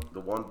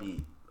the one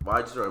beat. Well,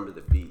 I just remember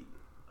the beat.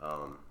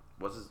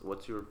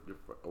 What's your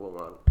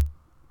what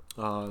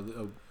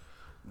one?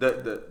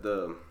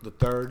 The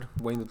third,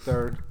 Wayne the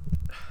Third.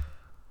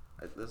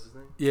 That's his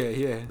name.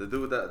 Yeah. The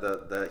dude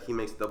that he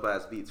makes dope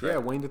ass beats, right? Yeah,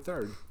 Wayne the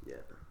Third. Yeah,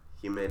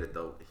 he made a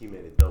dope beat,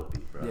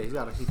 bro. Yeah, he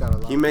got a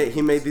lot. He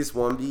made this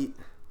one beat,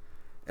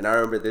 and I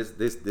remember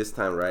this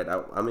time, right?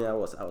 I mean, I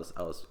was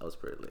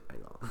pretty lit, I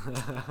know.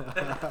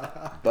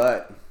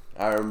 But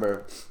I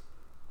remember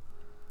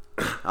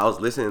I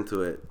was listening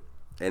to it,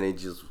 and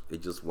it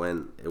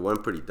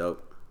went pretty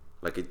dope.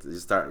 Like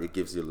it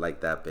gives you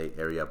like that Bay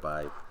Area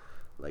vibe,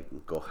 like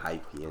go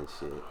hypey and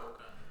shit.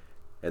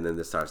 And then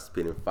they start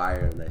spitting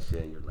fire and that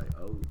shit, and you're like,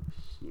 oh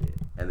shit.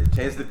 And they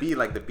change the beat,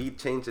 like the beat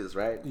changes,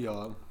 right?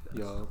 Yeah. Fucking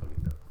dope.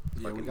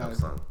 Yeah, Fucking dope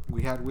song.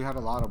 we had a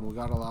lot of them. We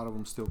got a lot of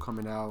them still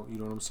coming out. You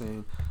know what I'm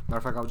saying? Matter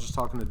of fact, I was just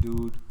talking to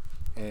dude,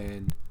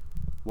 and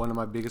one of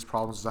my biggest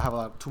problems is I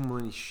have too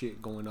many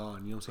shit going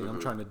on. You know what I'm saying? Mm-hmm.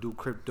 I'm trying to do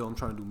crypto. I'm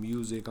trying to do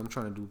music. I'm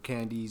trying to do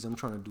candies. I'm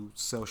trying to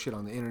sell shit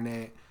on the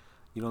internet.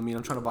 You know what I mean?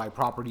 I'm trying to buy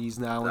properties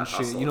now and That shit.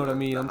 hustle, You know what I man.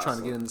 mean? That I'm trying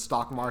to hustle. get in the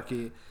stock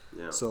market.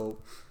 Yeah. So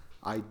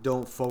I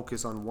don't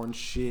focus on one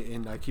shit,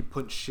 and I keep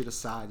putting shit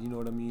aside. You know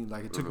what I mean?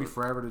 Like it took me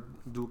forever to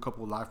do a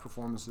couple of live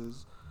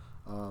performances,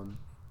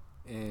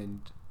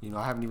 and you know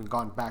I haven't even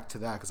gone back to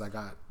that because I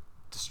got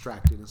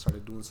distracted and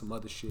started doing some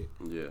other shit.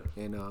 Yeah.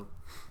 And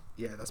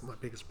yeah, that's my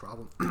biggest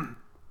problem.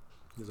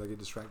 Because I get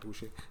distracted with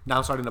shit. Now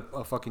I'm starting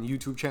a fucking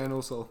YouTube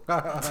channel, so.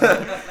 Fuck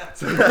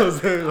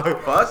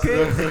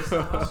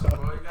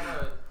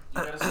it.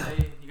 Bro,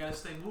 you gotta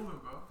stay moving,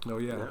 bro. Oh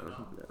yeah.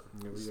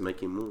 Yeah. Just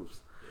making moves.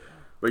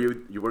 But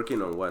you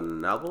working on what,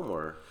 an album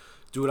or?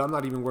 Dude, I'm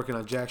not even working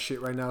on jack shit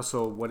right now.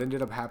 So what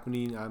ended up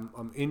happening,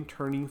 I'm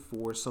interning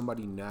for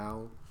somebody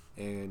now,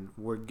 and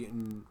we're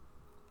getting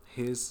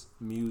his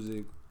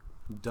music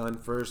done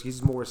first.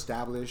 He's more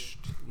established.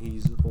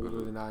 He's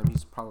older than I am.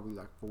 He's probably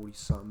like 40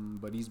 something,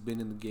 but he's been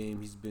in the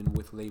game. He's been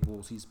with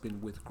labels. He's been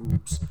with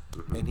groups,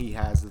 and he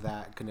has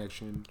that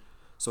connection.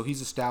 So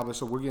he's established.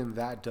 So we're getting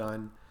that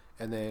done,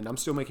 and then I'm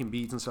still making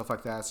beats and stuff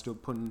like that. Still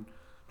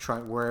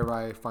trying wherever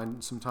I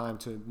find some time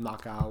to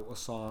knock out a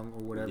song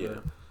or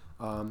whatever.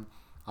 Yeah.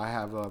 I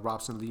have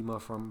Robson Lima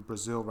from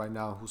Brazil right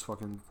now who's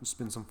fucking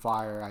spin some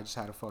fire. I just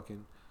had a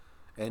fucking,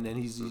 and then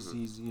he's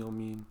you know what I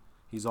mean,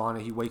 he's on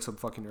it. He wakes up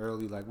fucking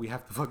early. Like we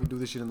have to fucking do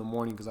this shit in the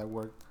morning because I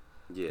work,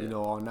 you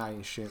know, all night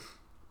and shit.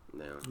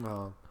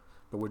 Yeah.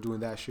 But we're doing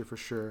that shit for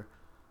sure.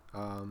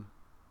 But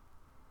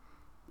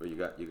you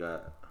got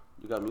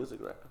You got music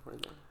right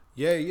there.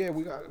 Yeah,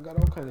 we got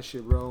all kind of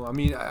shit, bro. I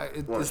mean,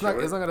 it's not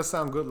gonna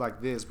sound good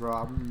like this,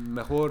 bro.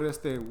 Mejor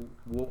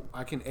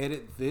I can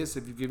edit this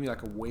if you give me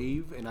like a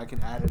wave, and I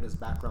can add it as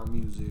background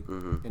music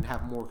and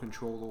have more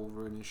control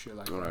over it and shit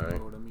like that. Right. You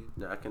know what I mean?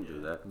 Yeah, I can do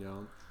that. You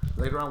know,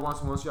 later on,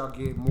 once y'all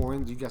get more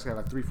in, you guys got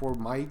like 3-4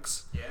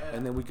 mics,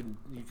 and then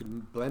you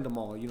can blend them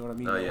all. You know what I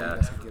mean? Oh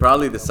yeah.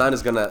 Probably the sound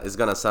is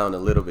gonna sound a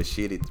little bit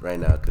shitty right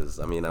now, cause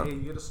I mean,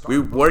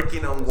 we're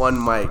working on one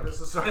mic.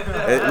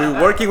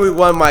 We're working with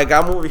one mic.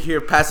 I'm over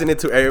here passing it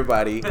to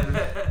everybody.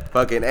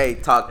 Fucking hey,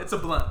 talk. It's a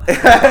blunt.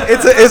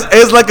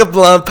 it's like a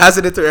blunt.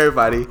 Passing it to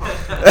everybody.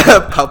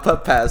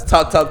 Pop, pass.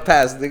 Talk,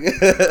 pass.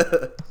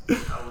 Nigga.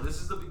 Well, this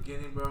is the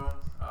beginning, bro.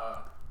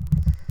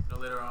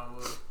 Later on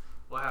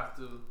we'll have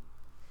to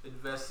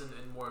invest in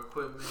more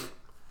equipment.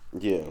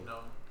 Yeah. You know,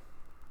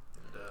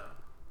 and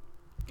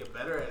get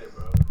better at it,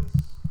 bro. Because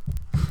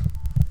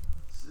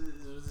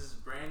this is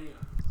brand new.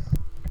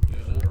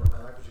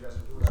 I like what you guys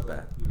are doing. Not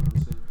bad. You know what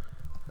I'm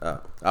saying?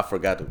 I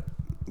forgot to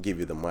give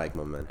you the mic,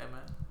 my man. Hey,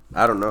 man.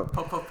 I don't know.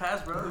 Pop,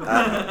 pass, bro.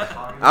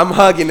 I'm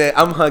hugging it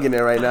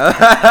right now.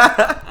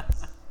 I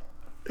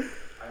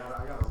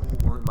got a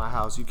rule in my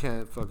house. You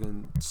can't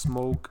fucking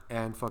smoke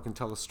and fucking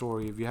tell a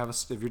story. If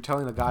you're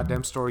telling a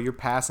goddamn story, you're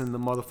passing the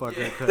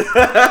motherfucker. Cause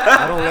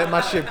I don't let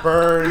my shit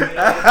burn.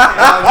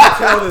 I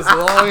tell this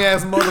long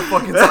ass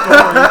motherfucking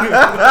story.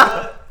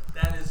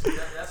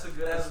 That's a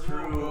good ass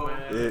rule,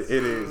 man.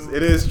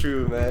 It is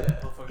true, man.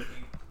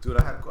 Dude,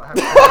 I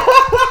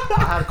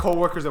had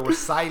coworkers that were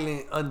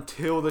silent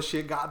until the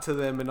shit got to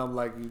them, and I'm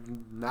like,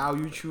 now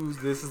you choose.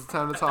 This is the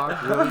time to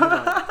talk.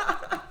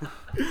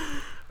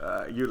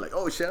 Really? You're like,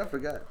 oh shit, I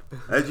forgot.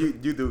 As you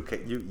do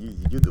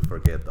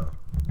forget though,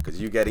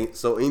 because you get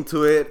so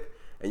into it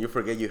and you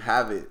forget you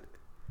have it,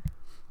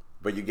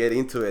 but you get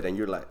into it and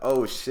you're like,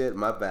 oh shit,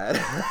 my bad.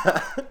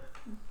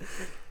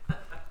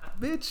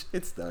 Bitch,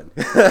 it's done.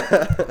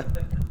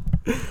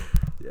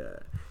 Yeah,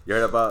 you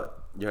heard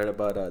about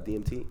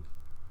DMT?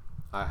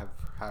 I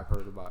have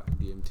heard about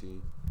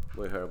DMT.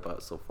 What you heard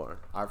about so far?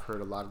 I've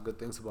heard a lot of good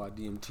things about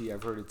DMT.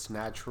 I've heard it's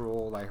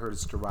natural. I heard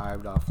it's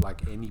derived off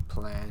like any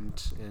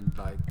plant, and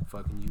like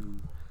fucking you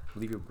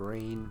leave your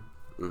brain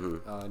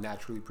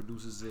naturally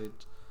produces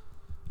it.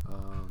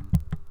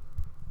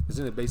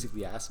 Isn't it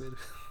basically acid?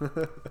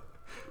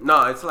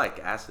 No, it's like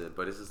acid,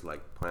 but this is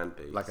like plant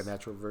based. Like a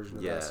natural version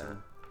of acid.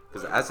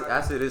 Because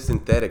acid is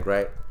synthetic,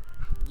 right?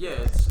 Yeah,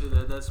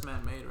 that's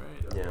man made,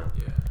 right? Yeah.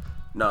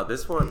 No,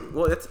 this one.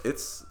 Well, it's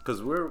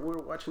because we're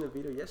watching a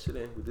video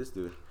yesterday with this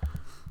dude,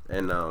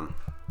 and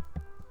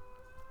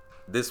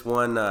this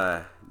one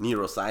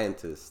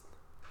neuroscientist,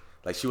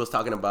 like she was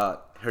talking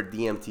about her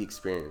DMT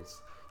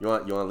experience. You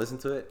want to listen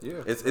to it?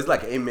 Yeah. It's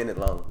like 8 minutes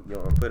long. You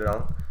want to put it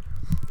on,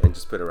 and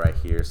just put it right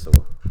here so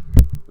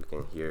we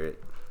can hear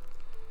it.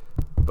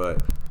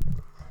 But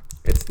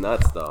it's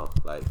nuts though.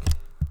 Like,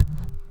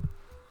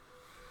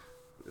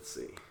 let's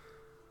see.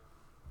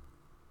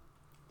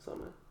 What's up,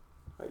 man?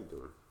 How you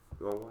doing?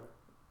 You want water?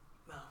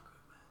 No,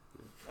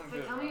 I'm good,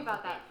 man. So tell me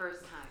about that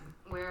first time.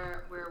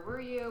 Where were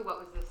you? What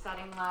was the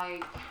setting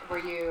like? Were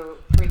you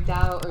freaked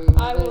out or?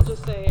 I will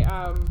just say,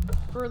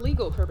 for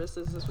legal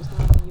purposes, this was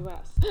not in the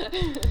U.S.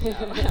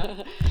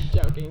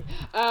 Joking.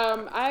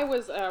 I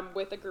was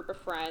with a group of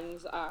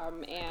friends,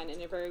 and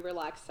in a very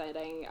relaxed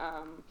setting.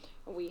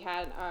 We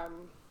had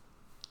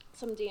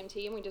some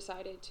DMT, and we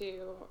decided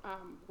to.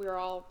 We were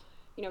all,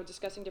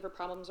 discussing different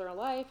problems in our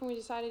life, and we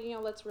decided,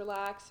 let's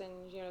relax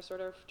and, sort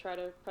of try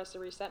to press the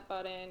reset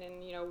button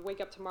and,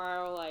 wake up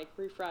tomorrow, like,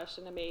 refreshed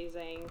and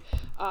amazing.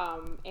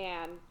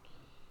 And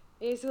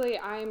basically,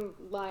 I'm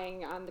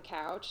lying on the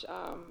couch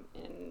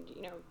and,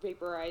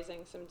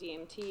 vaporizing some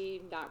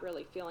DMT, not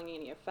really feeling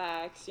any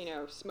effects,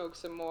 smoke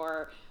some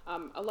more.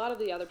 A lot of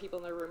the other people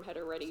in the room had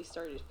already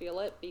started to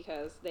feel it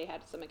because they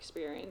had some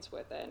experience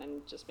with it,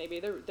 and just maybe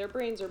their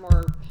brains are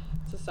more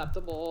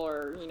susceptible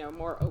or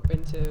more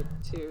open to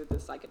the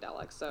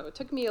psychedelics. So it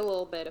took me a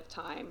little bit of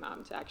time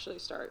to actually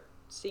start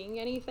seeing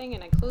anything,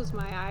 and I closed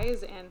my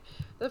eyes, and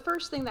the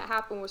first thing that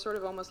happened was sort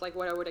of almost like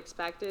what I would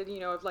expected.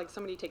 If like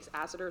somebody takes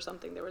acid or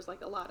something, there was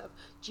like a lot of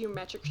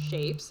geometric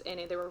shapes, and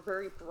they were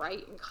very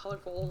bright and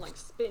colorful, and like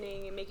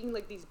spinning and making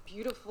like these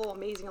beautiful,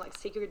 amazing, like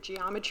sacred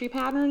geometry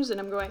patterns.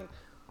 And I'm going,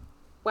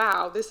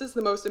 wow, this is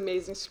the most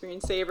amazing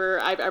screensaver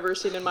I've ever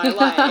seen in my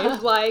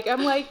life.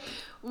 I'm like,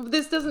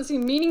 this doesn't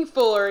seem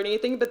meaningful or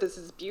anything, but this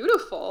is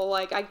beautiful.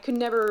 Like, I could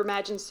never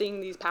imagine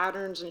seeing these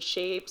patterns and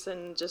shapes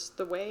and just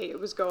the way it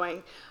was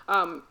going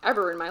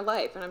ever in my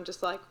life. And I'm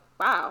just like,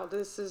 wow,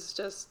 this is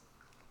just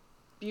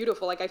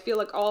beautiful. Like, I feel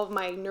like all of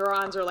my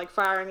neurons are like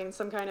firing in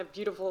some kind of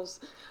beautiful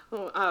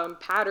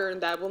pattern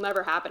that will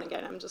never happen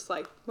again. I'm just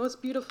like,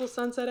 most beautiful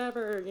sunset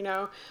ever,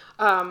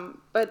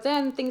 But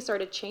then things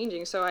started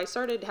changing. So I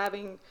started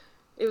having,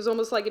 it was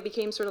almost like it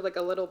became sort of like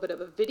a little bit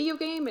of a video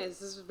game.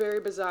 This is very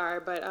bizarre,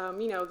 but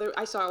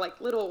I saw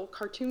like little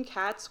cartoon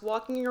cats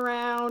walking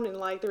around, and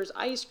like there's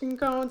ice cream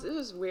cones. It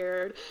was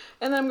weird.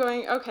 And then I'm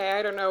going, okay,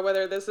 I don't know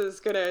whether this is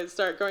gonna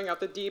start going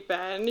off the deep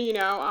end,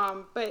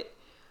 But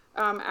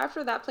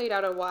After that played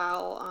out a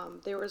while,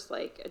 there was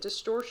like a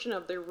distortion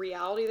of the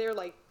reality there.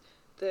 Like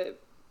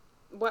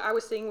what I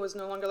was seeing was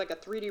no longer like a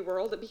 3D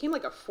world. It became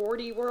like a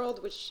 4D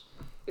world, which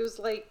it was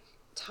like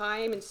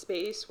time and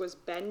space was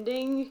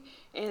bending.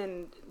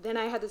 And then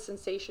I had the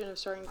sensation of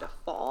starting to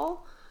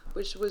fall,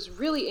 which was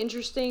really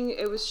interesting.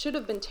 It should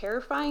have been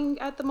terrifying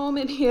at the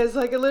moment because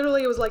like it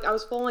was like I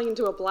was falling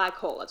into a black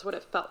hole. That's what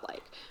it felt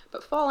like.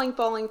 But falling,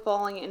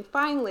 and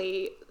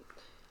finally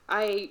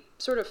I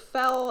sort of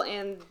fell,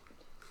 and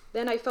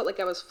then I felt like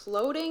I was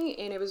floating,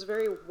 and it was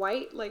very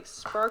white, like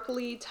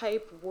sparkly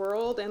type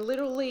world, and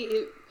literally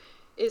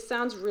it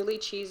sounds really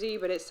cheesy,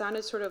 but it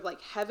sounded sort of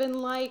like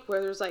heaven-like,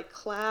 where there's like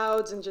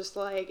clouds, and just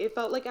like it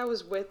felt like I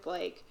was with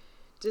like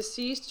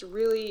deceased,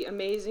 really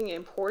amazing,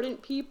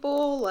 important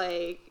people,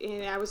 like,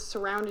 and I was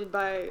surrounded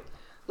by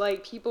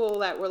like people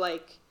that were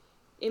like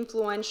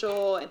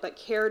influential but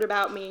cared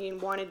about me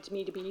and wanted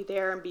me to be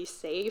there and be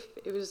safe.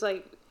 It was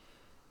like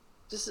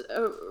just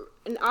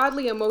an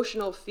oddly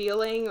emotional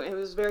feeling. It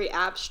was very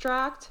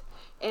abstract.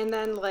 And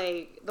then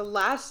like the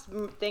last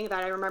thing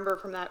that I remember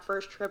from that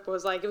first trip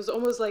was like, it was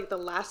almost like the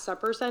Last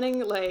Supper setting.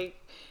 Like,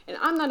 and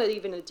I'm not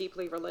even a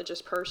deeply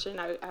religious person.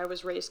 I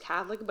was raised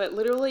Catholic, but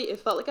literally it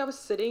felt like I was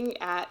sitting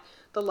at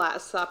the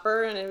Last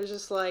Supper, and it was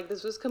just like,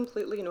 this was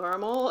completely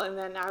normal. And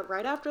then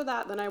right after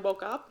that, then I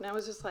woke up and I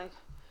was just like,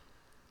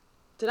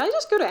 did I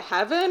just go to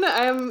heaven?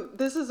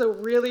 This is a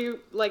really,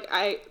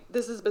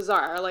 this is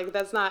bizarre. Like,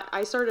 that's not,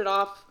 I started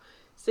off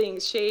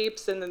seeing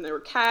shapes, and then there were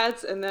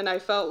cats, and then I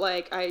felt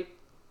like I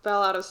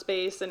fell out of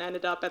space and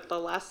ended up at the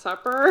Last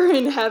Supper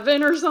in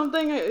heaven or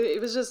something. It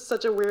was just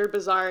such a weird,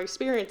 bizarre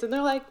experience. And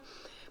they're like,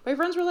 my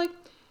friends were like,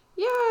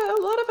 yeah,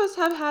 a lot of us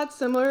have had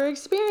similar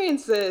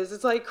experiences.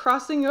 It's like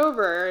crossing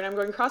over. And I'm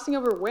going, crossing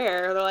over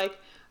where? They're like,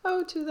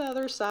 oh, to the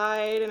other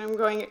side. And I'm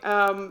going,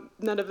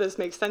 none of this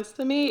makes sense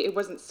to me. It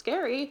wasn't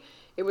scary.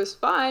 It was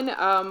fun.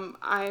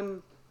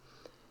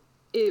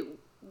 It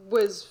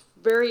was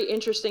very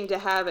interesting to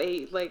have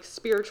a like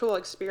spiritual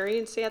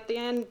experience at the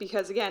end,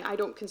 because again, I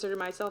don't consider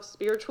myself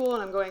spiritual,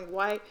 and I'm going,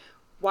 why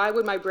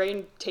would my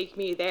brain take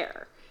me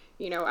there,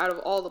 you know, out of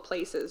all the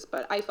places?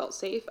 But I felt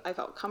safe, I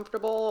felt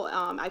comfortable,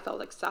 I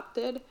felt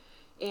accepted,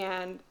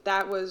 and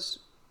that was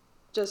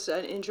just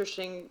an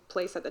interesting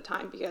place at the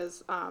time,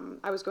 because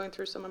I was going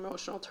through some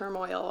emotional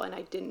turmoil, and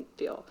I didn't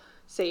feel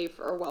safe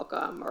or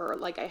welcome or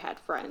like I had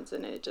friends,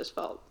 and it just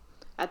felt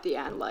at the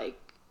end like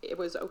it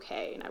was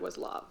okay and I was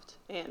loved,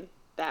 and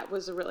that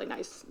was a really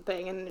nice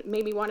thing, and it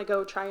made me want to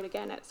go try it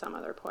again at some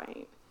other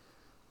point.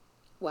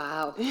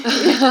 Wow. No,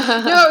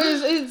 it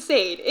was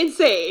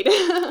insane.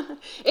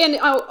 And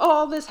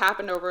all this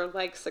happened over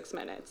like 6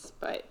 minutes,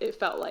 but it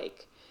felt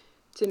like,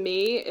 to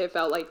me, it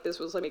felt like this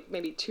was like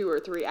maybe 2 or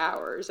 3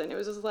 hours, and it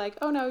was just like,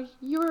 oh no,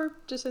 you were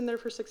just in there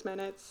for 6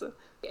 minutes.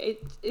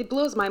 It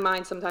blows my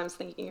mind sometimes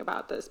thinking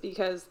about this,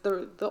 because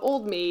the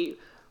old me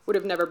would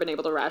have never been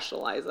able to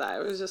rationalize that.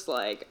 It was just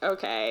like,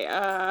 okay,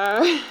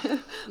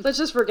 let's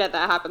just forget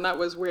that happened. That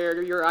was weird,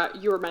 or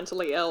you were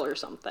mentally ill or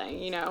something.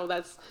 You know,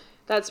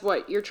 that's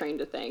what you're trained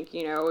to think.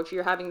 You know, if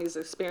you're having these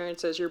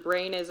experiences, your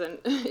brain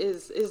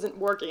isn't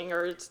working,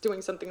 or it's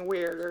doing something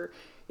weird, or,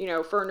 you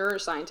know, for a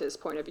neuroscientist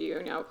point of view,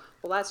 you know,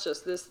 well, that's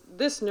just this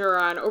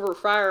neuron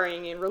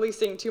overfiring and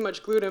releasing too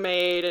much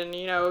glutamate, and,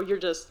 you know,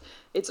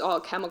 it's all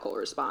a chemical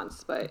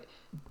response. But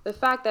the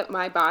fact that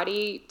my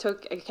body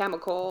took a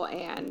chemical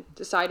and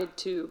decided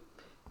to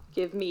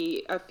give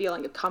me a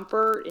feeling of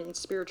comfort and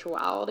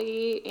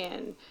spirituality,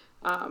 and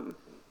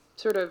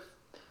sort of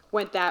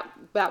went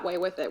that way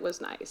with it,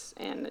 was nice.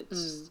 And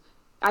it's,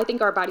 I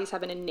think our bodies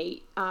have an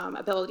innate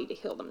ability to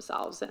heal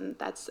themselves, and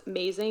that's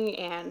amazing.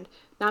 And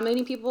not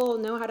many people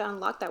know how to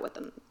unlock that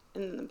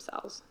in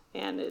themselves.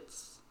 And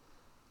it's,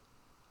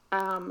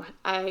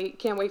 I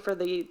can't wait for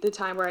the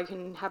time where I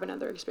can have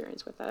another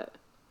experience with it.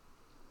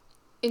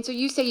 And so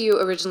you say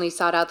you originally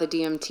sought out the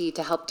DMT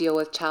to help deal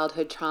with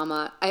childhood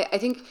trauma. I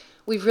think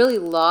we've really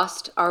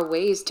lost our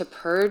ways to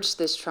purge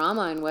this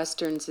trauma in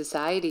Western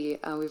society.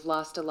 We've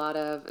lost a lot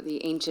of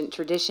the ancient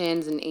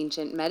traditions and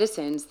ancient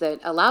medicines that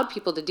allowed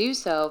people to do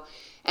so.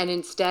 And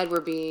instead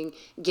we're being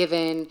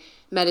given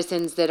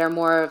medicines that are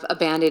more of a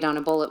Band-Aid on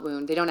a bullet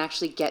wound. They don't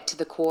actually get to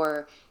the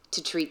core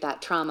to treat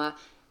that trauma.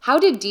 How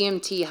did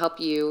DMT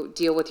help you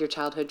deal with your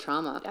childhood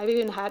trauma? I've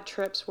even had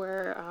trips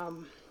where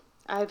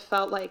I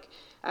felt like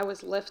I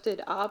was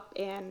lifted up,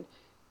 and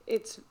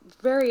it's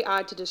very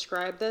odd to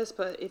describe this,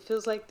 but it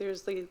feels like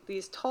there's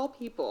these tall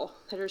people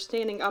that are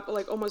standing up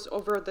like almost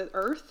over the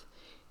earth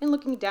and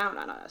looking down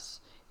on us,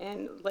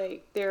 and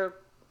like they're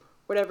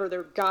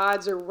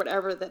gods or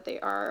whatever that they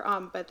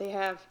are, but they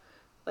have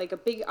like a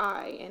big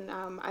eye. And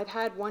I've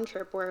had one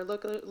trip where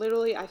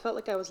literally I felt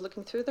like I was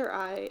looking through their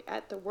eye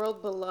at the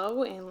world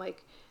below, and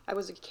like I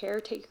was a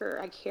caretaker.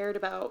 I cared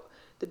about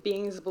the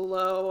beings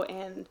below,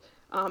 and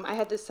I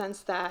had this sense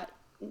that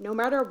no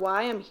matter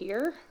why I'm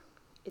here,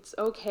 it's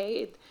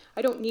okay.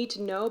 I don't need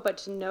to know, but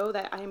to know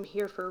that I'm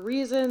here for a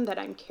reason, that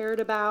I'm cared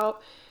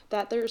about,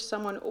 that there's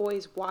someone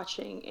always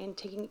watching and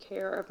taking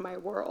care of my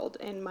world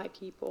and my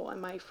people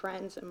and my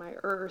friends and my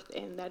earth,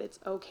 and that it's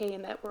okay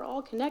and that we're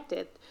all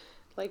connected.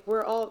 Like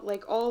we're all,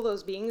 like all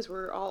those beings,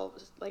 we're all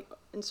like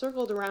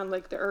encircled around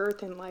like the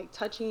earth and like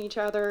touching each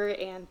other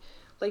and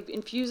like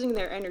infusing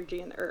their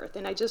energy in the earth.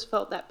 And I just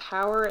felt that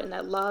power and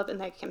that love and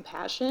that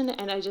compassion,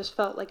 and I just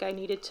felt like I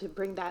needed to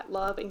bring that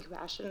love and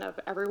compassion of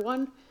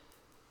everyone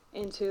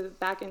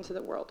back into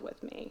the world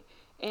with me.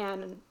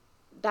 And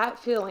that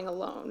feeling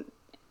alone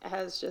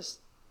has just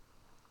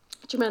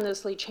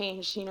tremendously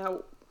changed,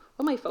 what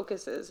my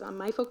focus is.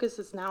 My focus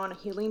is now on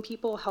healing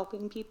people,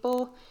 helping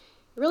people.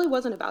 It really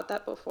wasn't about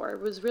that before. It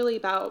was really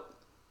about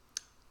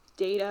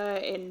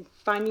data and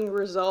finding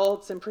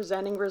results and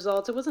presenting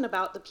results. It wasn't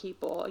about the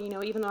people,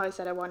 even though I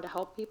said I wanted to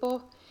help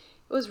people.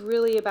 It was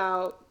really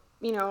about,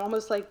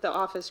 almost like the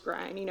office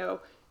grind,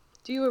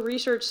 do a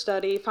research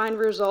study, find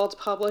results,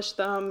 publish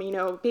them,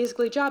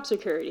 basically job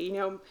security,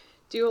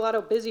 do a lot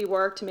of busy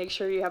work to make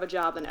sure you have a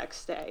job the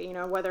next day,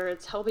 whether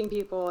it's helping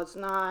people, it's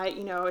not,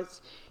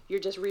 you're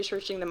just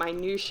researching the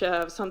minutia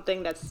of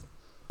something that's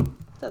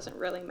doesn't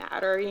really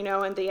matter,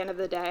 at the end of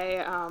the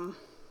day.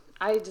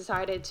 I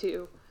decided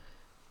to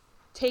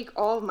take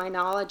all of my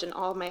knowledge and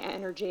all of my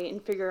energy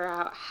and figure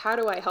out, how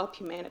do I help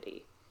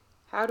humanity?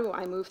 How do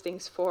I move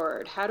things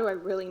forward? How do I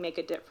really make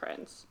a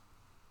difference?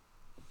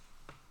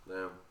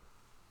 Damn.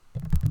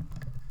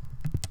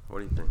 What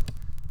do you think?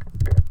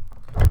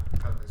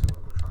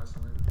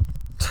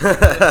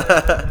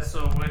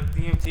 So what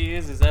DMT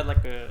is that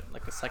like a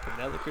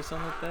psychedelic or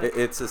something like that?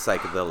 It's a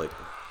psychedelic.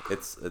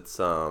 It's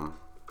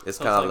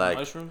So kind of like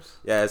mushrooms.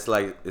 yeah, it's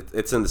like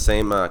it's in the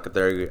same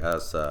category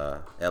as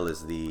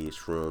LSD,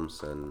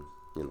 shrooms, and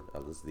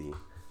LSD.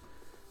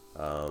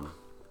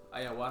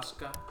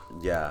 Ayahuasca.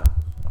 Yeah,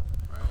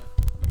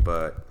 Right.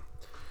 but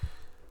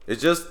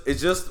it's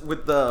just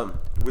with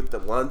the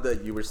one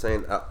that you were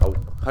saying.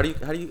 How do you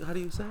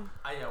say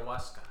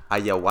Ayahuasca.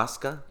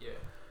 ayahuasca? Yeah.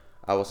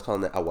 I was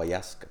calling it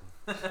ayahuasca.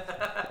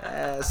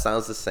 Yeah, it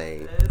sounds the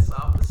same. It's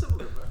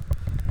similar, bro.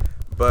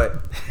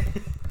 But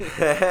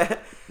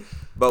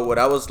but what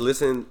I was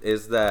listening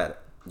is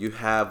that you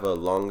have a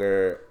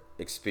longer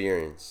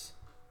experience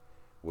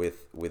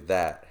with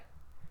that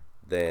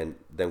than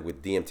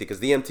with DMT, because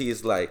DMT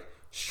is like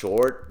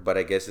short, but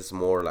I guess it's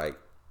more like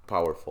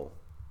powerful,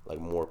 like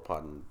more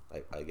potent,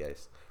 I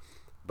guess.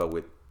 But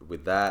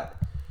with that,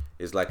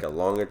 it's like a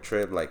longer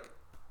trip, like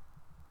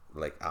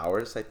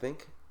hours. I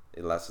think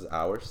it lasts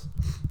hours.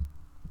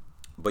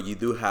 But you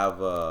do have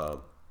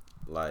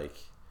like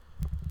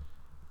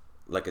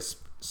a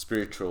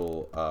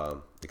spiritual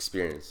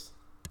experience.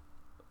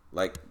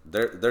 Like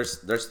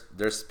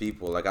there's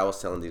people, like I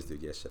was telling this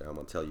dude yesterday. I'm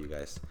gonna tell you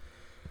guys.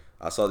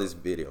 I saw this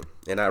video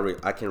and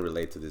I can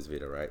relate to this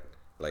video, right?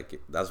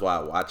 Like that's why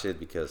I watch it,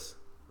 because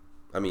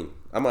I'm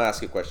gonna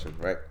ask you a question,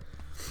 right?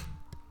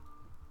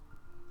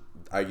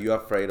 Are you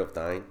afraid of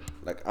dying?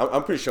 Like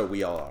I'm pretty sure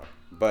we all are,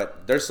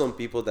 but there's some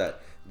people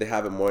that they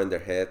have it more in their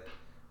head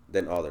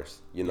than others.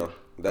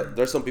 That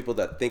there's some people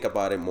that think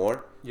about it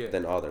more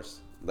than others.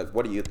 Like,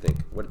 what do you think?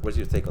 What's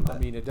your take on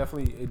that?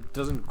 It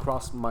doesn't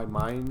cross my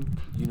mind,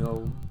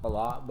 a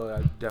lot, but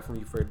I'm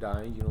definitely afraid of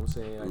dying. You know what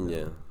I'm saying?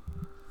 Yeah.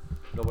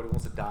 Nobody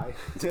wants to die.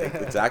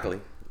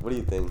 Exactly. What do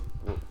you think?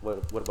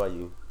 What about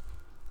you?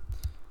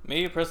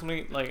 Me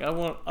personally, like I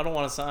don't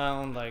want to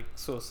sound like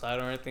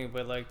suicidal or anything,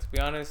 but like to be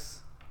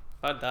honest,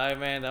 if I die,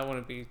 man, that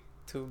wouldn't be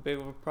too big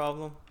of a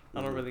problem.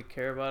 I don't really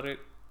care about it.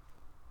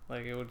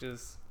 Like it would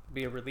just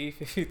be a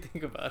relief if you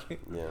think about it.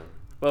 Yeah.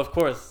 But of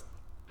course,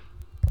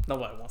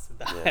 nobody wants to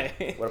die.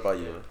 Yeah. What about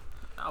you?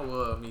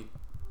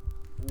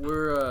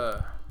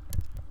 We're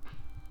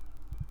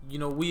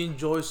we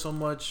enjoy so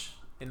much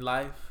in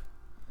life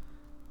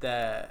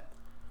that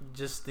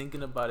just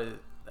thinking about it,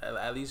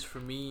 at least for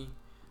me,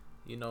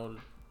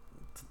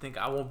 to think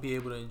I won't be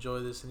able to enjoy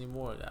this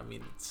anymore.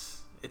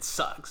 It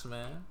sucks,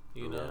 man.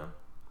 It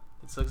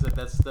sucks that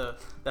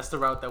that's the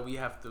route that we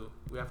have to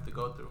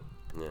go through.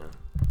 Yeah.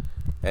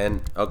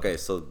 And okay,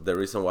 so the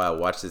reason why I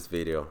watched this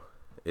video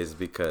is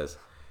because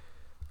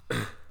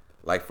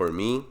like for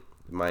me,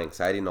 my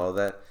anxiety and all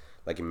that,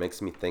 like it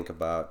makes me think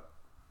about,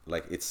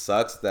 like, it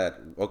sucks that,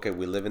 okay,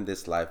 we live in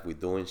this life, we're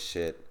doing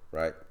shit,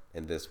 right,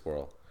 in this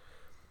world.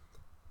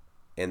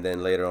 And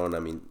then later on,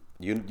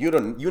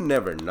 you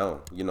never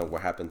know,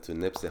 what happened to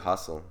Nipsey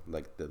Hussle,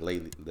 like the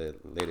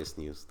latest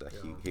news that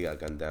he got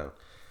gunned down.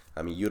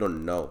 You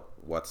don't know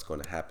what's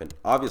going to happen.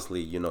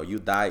 Obviously, you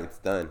die, it's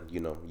done,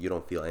 you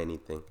don't feel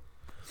anything.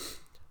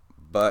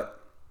 But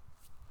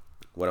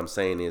what I'm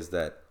saying is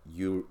that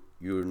you're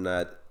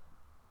not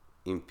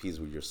in peace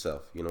with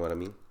yourself. You know what I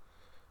mean?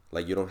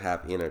 Like you don't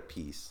have inner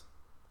peace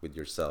with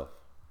yourself.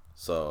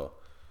 So,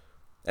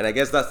 and I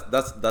guess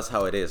that's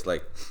how it is.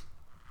 Like,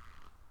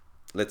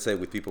 let's say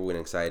with people with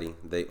anxiety,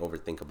 they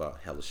overthink about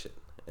hella shit,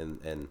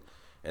 and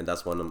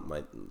that's one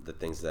of the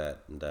things that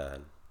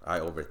I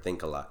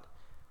overthink a lot,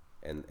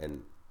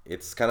 and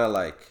it's kind of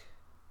like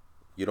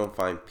you don't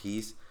find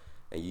peace,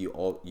 and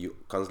you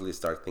constantly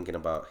start thinking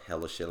about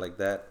hella shit like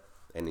that,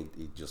 and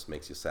it just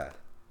makes you sad.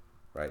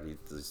 right? It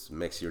just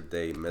makes your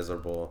day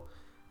miserable,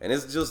 and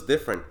it's just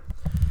different.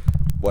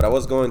 What I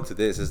was going to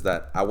this is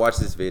that I watched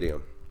this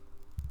video,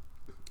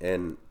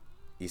 and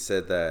he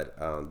said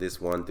that this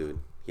one dude,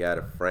 he had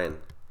a friend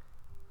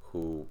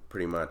who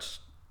pretty much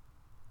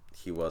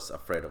he was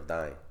afraid of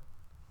dying,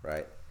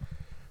 right?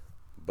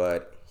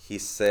 But he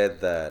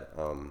said that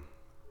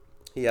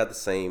he had the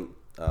same,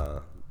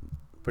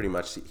 pretty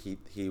much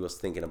he was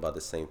thinking about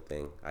the same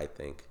thing. I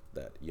think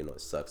that, you know,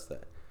 it sucks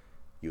that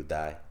you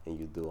die and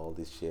you do all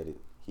this shit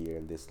here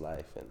in this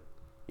life, and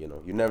you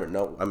know, you never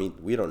know. I mean,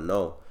 we don't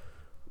know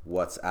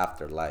what's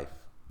after life,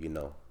 you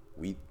know.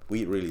 We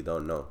really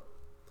don't know.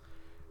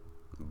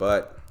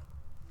 But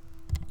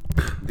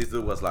this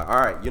dude was like, all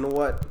right, you know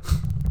what?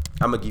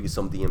 I'm gonna give you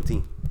some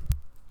DMT.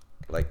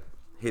 Like,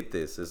 hit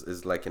this.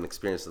 It's like an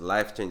experience, a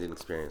life-changing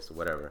experience, or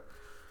whatever.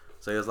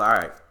 So he was like, all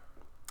right.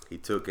 He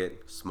took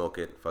it, smoked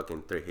it,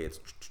 fucking 3 hits.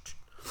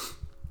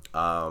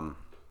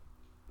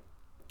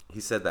 He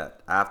said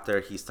that after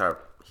he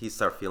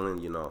start feeling,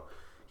 you know,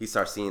 he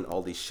start seeing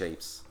all these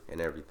shapes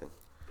and everything.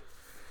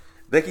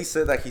 Then he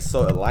said that he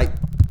saw a light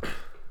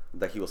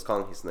that he was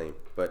calling his name,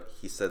 but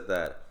he said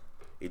that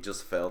it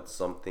just felt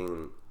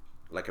something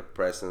like a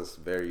presence,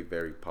 very,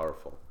 very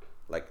powerful,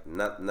 like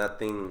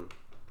nothing,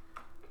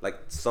 like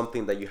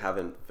something that you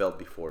haven't felt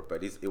before,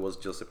 but it was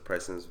just a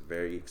presence,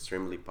 very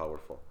extremely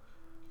powerful,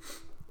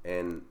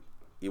 and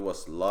it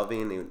was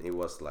loving. It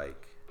was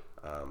like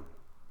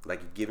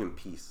giving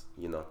peace,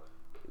 you know,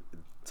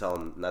 tell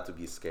him not to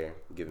be scared,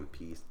 give him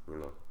peace, you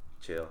know,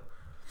 chill.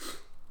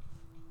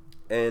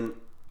 And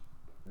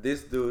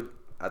this dude,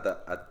 at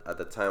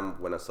the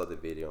time when I saw the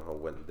video, or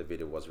when the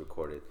video was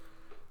recorded,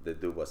 the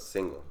dude was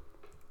single,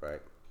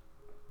 right?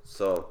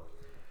 So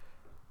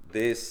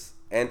this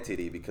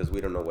entity, because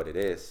we don't know what it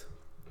is,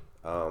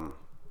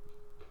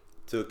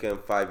 took him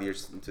 5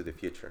 years into the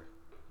future,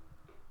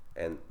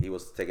 and he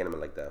was taking him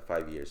like that,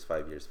 5 years.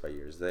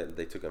 Then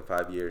they took him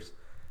 5 years.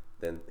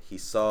 Then he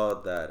saw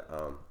that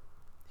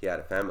he had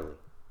a family,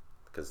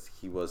 because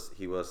he was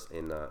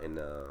in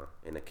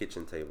a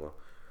kitchen table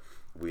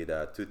with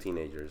 2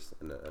 teenagers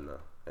and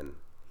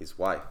his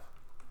wife.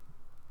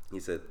 He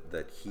said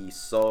that he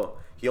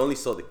only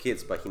saw the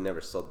kids, but he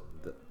never saw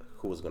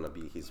who was gonna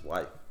be his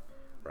wife,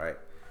 right?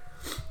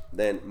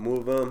 Then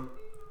move him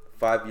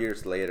 5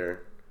 years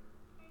later,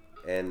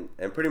 and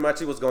pretty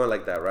much it was going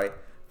like that, right?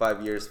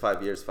 5 years,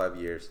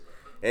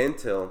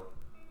 until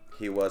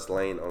he was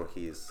laying on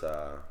his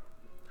how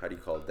do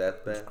you call it,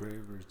 deathbed?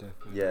 Grave or his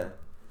deathbed. Yeah.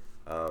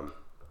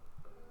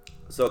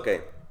 So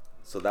okay,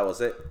 so that was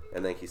it,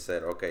 and then he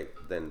said, okay,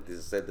 then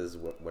this is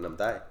when I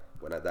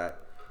die.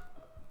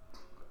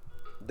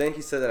 Then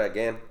he said that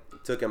again.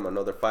 It took him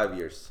another 5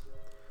 years.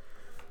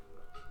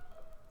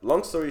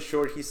 Long story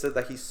short, he said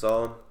that he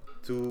saw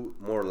 2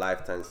 more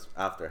lifetimes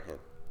after him.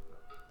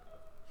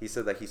 He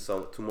said that he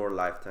saw 2 more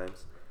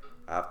lifetimes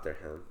after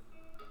him.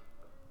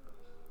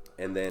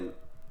 And then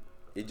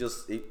he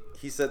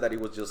said that it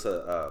was just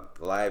a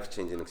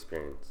life-changing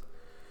experience,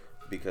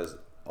 because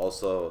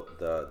also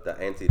the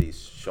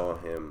entities show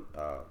him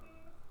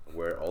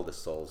where all the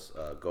souls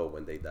go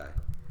when they die.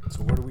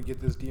 So where do we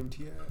get this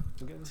DMT at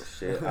again?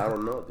 Shit, I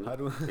don't know, dude. How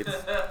do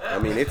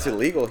it's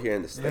illegal here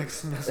in the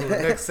States.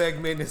 next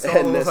segment is all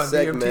on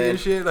DMT and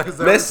shit. Like,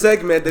 next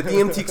segment, the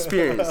DMT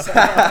experience.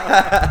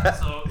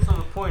 So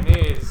the point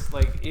is,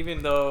 like,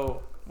 even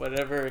though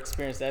whatever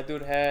experience that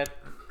dude had,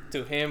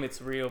 to him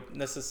it's real.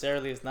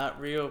 Necessarily it's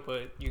not real,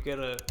 but you get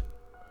a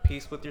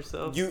peace with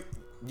yourself.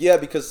 Yeah,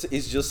 because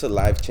it's just a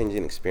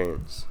life-changing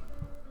experience.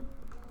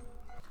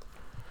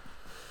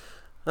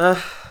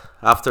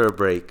 After a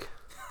break,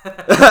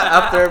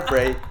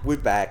 we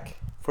back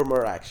for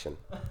more action.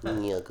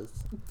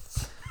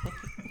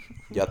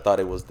 Y'all thought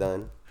it was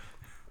done?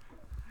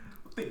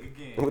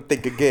 We'll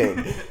think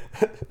again.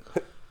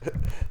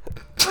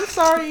 I'm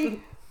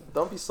sorry.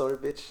 Don't be sorry,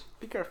 bitch.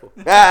 Be careful.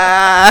 But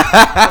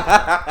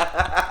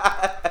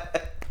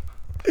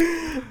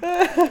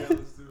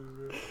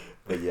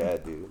yeah,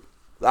 dude.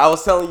 I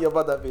was telling you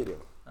about that video.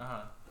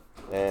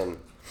 And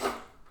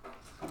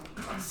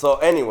so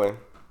anyway,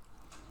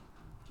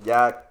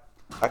 ya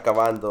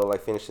acabando,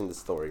 like finishing the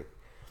story.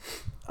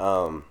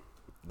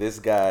 This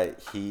guy,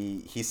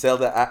 he said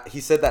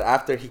that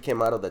after he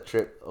came out of the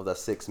trip, of the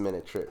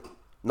 6-minute trip.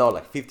 No,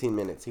 like 15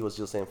 minutes. He was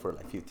just in for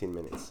like 15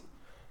 minutes.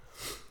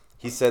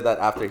 He said that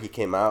after he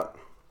came out.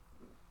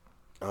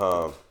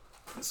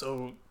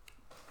 So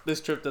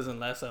this trip doesn't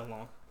last that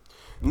long.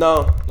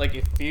 No. Like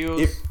it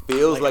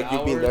feels like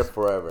you've been there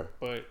forever.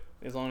 But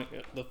it's only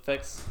the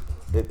effects.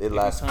 It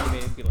lasts. Time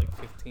it'd be like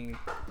 15.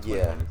 Yeah.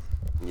 Minutes.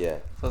 Yeah.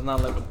 So it's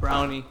not like a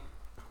brownie.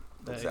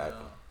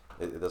 Exactly.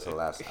 It doesn't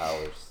last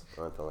hours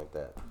or anything like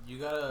that. You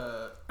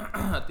gotta,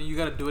 I think you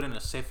gotta do it in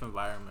a safe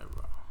environment,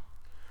 bro.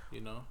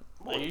 You know.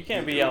 Well, you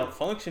can't be out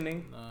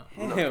functioning.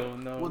 Hell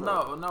no. Well,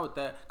 no, not with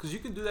that, because you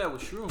can do that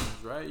with shrooms,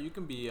 right? You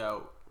can be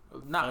out,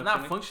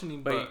 not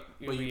functioning, but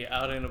you be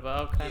out and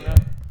about, kind yeah. of.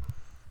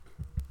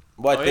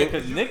 Well, I think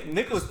because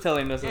Nick was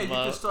telling us yeah, about.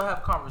 you can still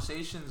have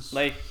conversations.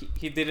 Like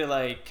he did it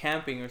like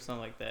camping or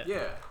something like that.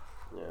 Yeah.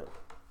 Yeah.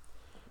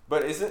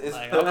 But isn't it's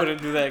Like, I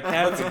wouldn't do that. but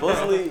Camping.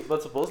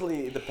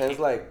 supposedly it depends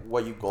like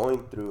what you're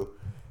going through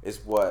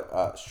is what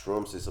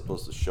shrooms is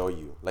supposed to show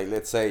you. Like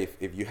let's say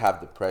if you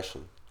have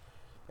depression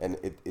and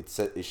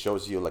it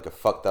shows you like a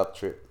fucked up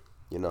trip,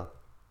 you know,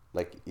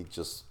 like it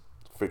just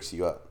freaks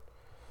you out.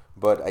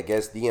 But I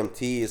guess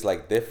DMT is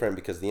like different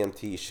because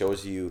DMT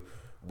shows you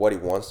what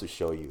it wants to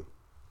show you.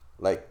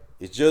 Like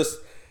it's just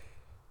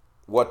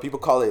what people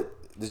call it.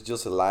 It's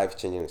just a life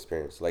changing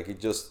experience. Like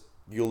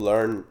you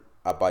learn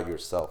about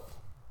yourself.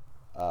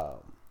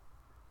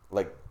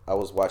 Like I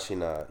was watching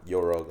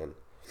Joe Rogan,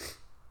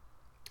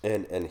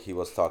 and he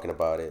was talking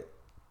about it,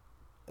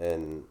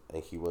 and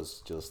he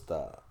was just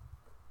and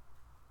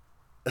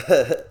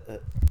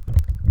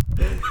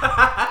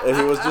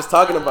he was just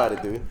talking about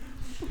it, dude.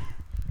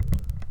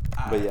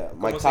 But yeah,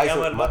 Mike ¿Cómo se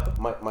llama el Tyson. vato?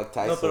 Mike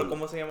No, pero Tyson.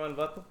 ¿cómo se llama el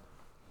vato?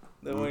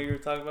 The one you were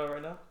talking about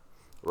right now?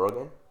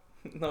 Rogan.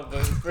 No, but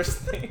his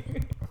first name.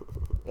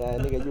 Yeah,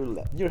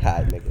 nigga, you're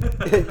high,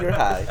 nigga. You're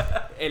high.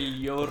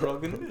 El Joe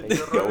Rogan. Hey,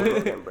 Joe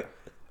Rogan, bro.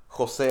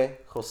 Jose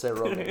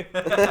Rogan.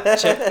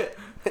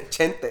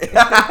 Chente.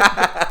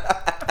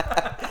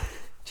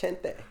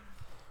 Chente.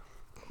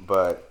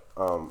 But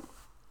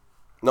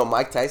no,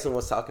 Mike Tyson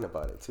was talking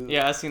about it too.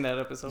 Yeah, I seen that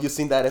episode. You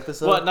seen that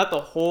episode? Well, not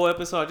the whole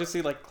episode. I just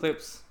see like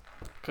clips.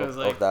 Cause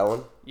of that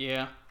one?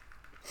 yeah.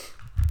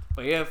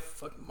 But yeah,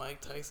 fucking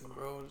Mike Tyson,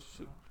 bro.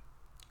 Shoot.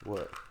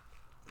 What?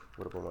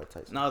 What about Mike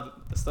Tyson? No,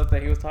 the stuff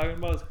that he was talking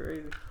about is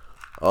crazy.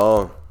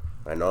 Oh,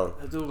 I know.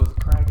 That dude was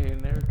cracking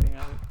and everything.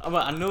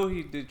 I know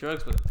he did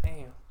drugs, but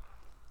damn.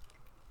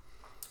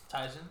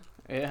 Tyson?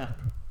 Yeah.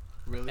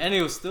 Really? And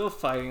he was still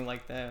fighting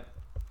like that.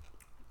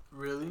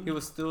 Really? He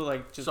was still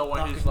like just. So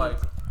when he's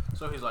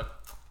knocking like,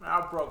 man,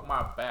 I broke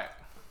my back.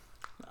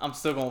 I'm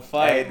still gonna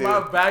fight. Hey, dude. My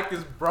back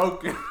is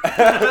broken.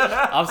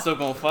 I'm still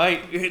gonna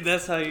fight.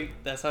 That's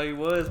how he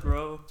was,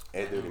 bro.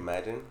 Hey, dude,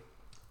 imagine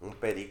un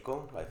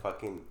perico like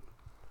fucking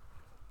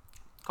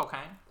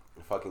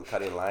Cocaine.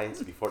 cutting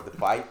lines before the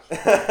fight.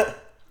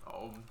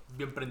 Oh,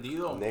 bien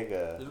prendido.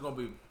 Nigga, It's gonna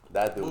be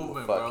that dude moving,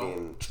 will bro.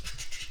 fucking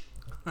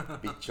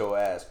beat your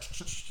ass.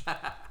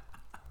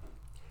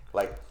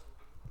 like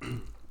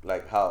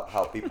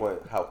how people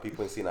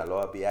in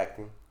Sinaloa be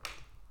acting,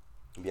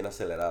 bien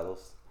acelerados.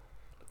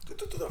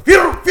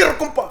 Fierro,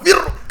 compa,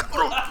 fierro,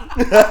 cabrón.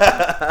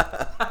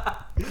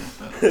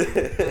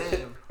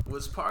 Damn,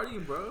 what's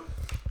partying, bro?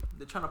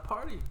 They're trying to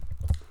party.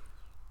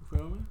 You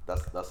feel me?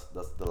 That's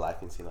the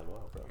life in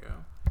Sinaloa, bro. Yeah.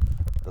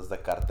 That's the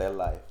cartel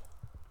life.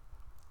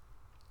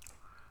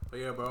 But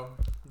yeah, bro.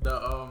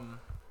 The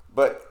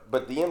But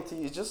DMT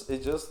is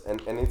just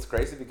and it's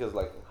crazy because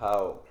like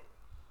how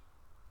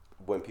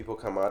when people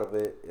come out of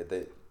it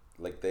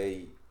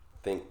they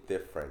think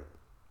different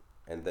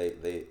and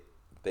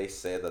they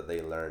say that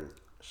they learn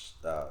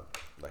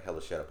like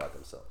hella shit about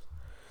themselves.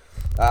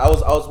 I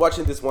was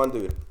watching this one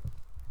dude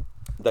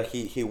that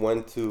he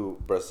went to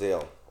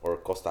Brazil or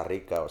Costa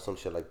Rica or some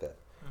shit like that,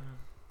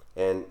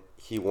 and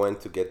he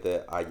went to get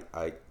the how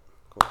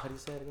do you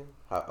say it again?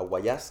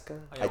 Ayahuasca.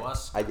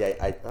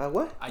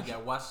 What?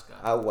 ayahuasca.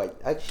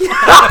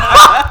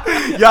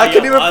 Yeah,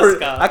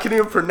 Ayahuasca. I can't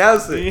even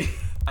pronounce it.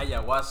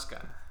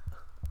 Ayahuasca.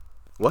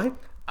 What?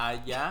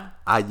 Allá.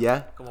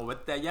 Como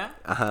vete allá.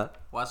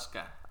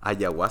 Huasca.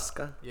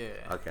 Ayahuasca.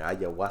 Yeah. Okay,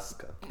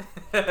 ayahuasca.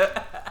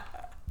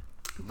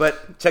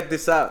 But check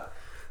this out.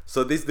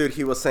 So this dude,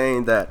 he was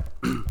saying that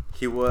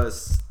he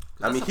was.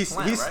 I mean, That's a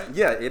plant, right?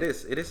 yeah, it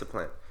is. It is a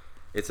plant.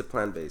 It's a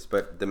plant based,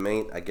 but the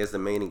main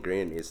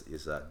ingredient is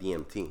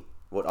DMT.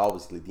 Well,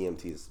 obviously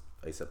DMT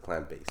is a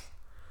plant based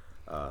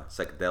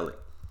psychedelic.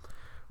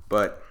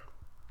 But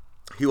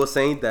he was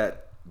saying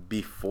that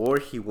before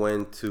he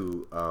went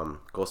to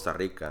Costa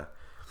Rica,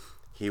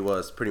 he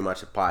was pretty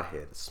much a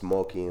pothead,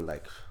 smoking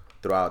like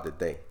throughout the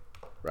day,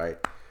 right?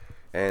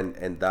 And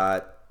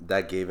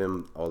that gave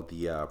him all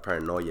the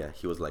paranoia.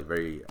 He was like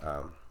very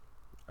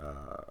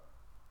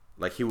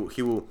like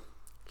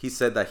he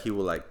said that he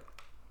would like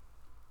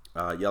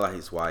yell at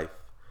his wife,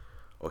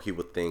 or he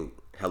would think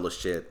hella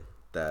shit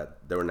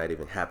that they were not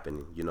even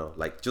happening, you know,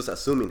 like just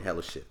assuming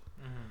hella shit.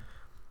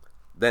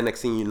 Then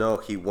next thing you know,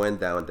 he went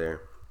down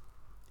there.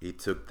 He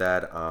took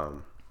that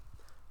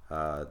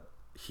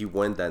he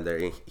went down there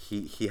and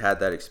he had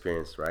that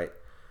experience, right?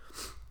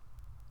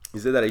 He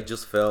said that he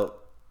just felt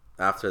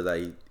after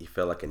that he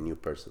felt like a new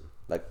person,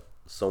 like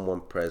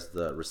someone pressed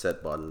the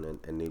reset button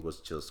and it was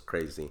just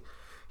crazy.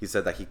 He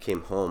said that he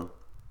came home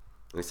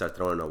and he started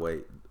throwing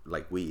away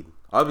like weed.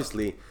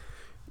 Obviously,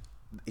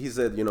 he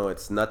said, you know,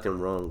 it's nothing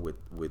wrong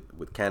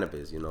with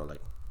cannabis, you know, like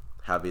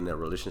having a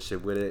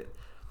relationship with it,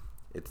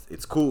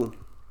 it's cool.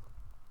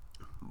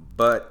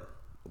 But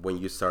when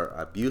you start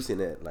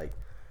abusing it, like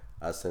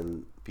as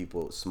in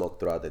people smoke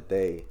throughout the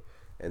day,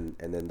 and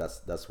then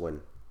that's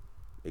when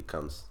it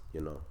comes,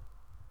 you know,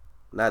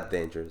 not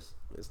dangerous.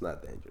 It's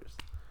not dangerous,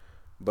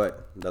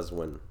 but that's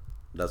when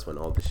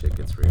all the shit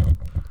gets real.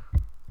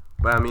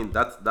 But I mean,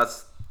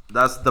 that's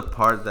the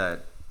part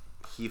that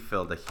he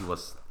felt that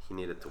he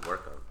needed to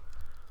work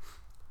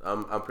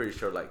on. I'm pretty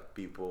sure like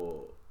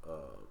people,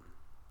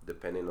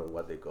 depending on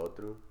what they go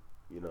through,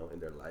 you know, in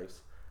their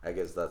lives. I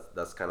guess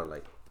that's kind of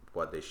like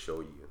what they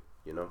show you.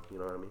 You know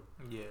what I mean?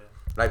 Yeah.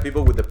 Like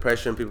people with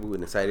depression, people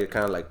with anxiety,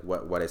 kind of like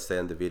what I said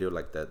in the video,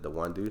 like the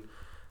one dude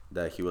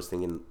that he was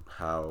thinking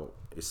how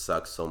it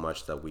sucks so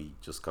much that we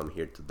just come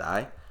here to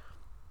die.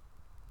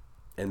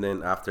 And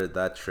then after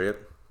that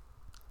trip,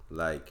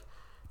 like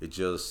it's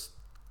a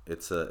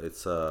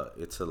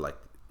like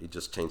it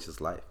just changed his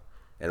life.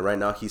 And right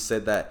now he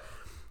said that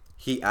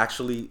he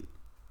actually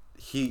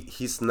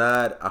he's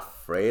not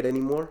afraid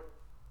anymore.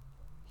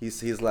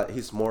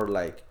 He's more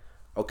like,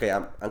 okay,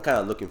 I'm kind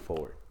of looking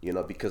forward, you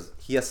know, because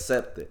he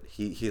accepted.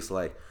 He's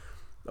like,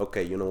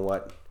 okay, you know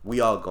what? We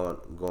all gonna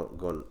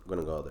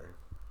go there.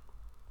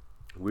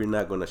 We're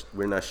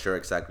not sure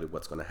exactly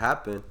what's gonna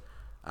happen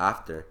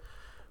after,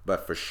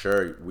 but for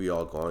sure we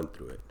all going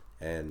through it.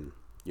 And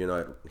you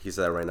know, he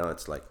said right now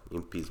it's like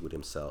in peace with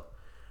himself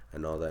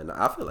and all that. And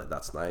I feel like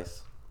that's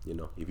nice. You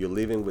know, if you're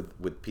living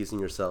with peace in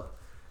yourself,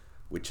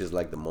 which is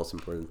like the most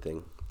important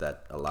thing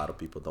that a lot of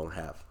people don't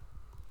have.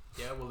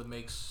 Yeah, well, it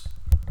makes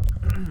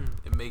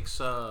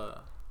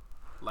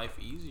life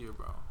easier,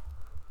 bro.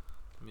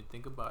 I mean,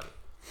 think about it.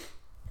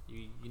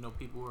 You know,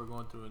 people who are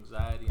going through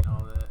anxiety and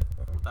all that.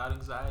 Without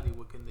anxiety,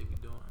 what can they be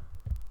doing?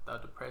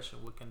 Without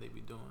depression, what can they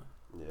be doing?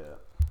 Yeah.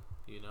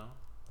 You know.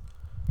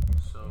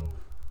 So.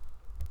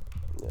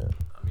 Yeah.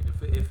 I mean,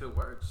 if it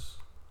works,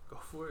 go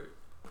for it.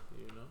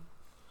 You know.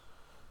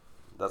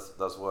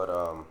 That's what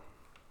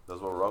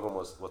Rogan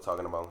was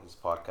talking about in his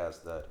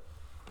podcast, that.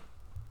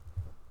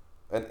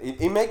 And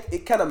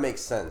it kind of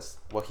makes sense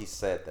what he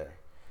said there.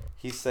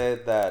 He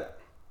said that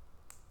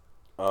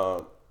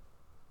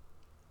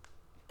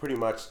pretty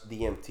much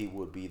DMT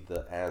would be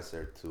the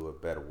answer to a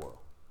better world,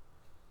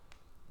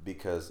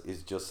 because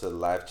it's just a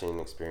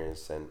life-changing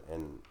experience,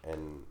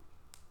 and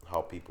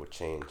how people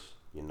change,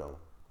 you know,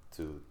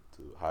 to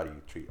how do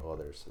you treat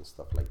others and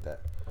stuff like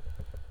that.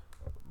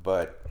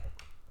 But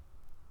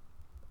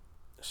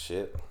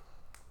shit,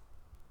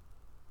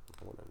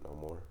 I want to know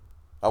more.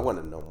 I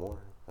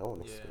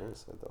want to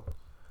experience it though.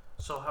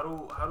 So how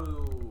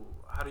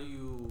do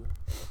you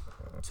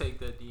take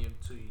that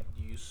DMT?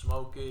 Do you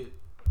smoke it?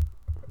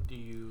 Do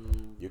you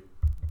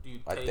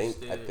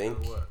taste it? I think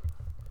or what?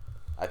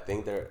 I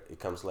think it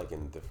comes like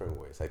in different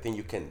ways. I think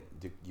you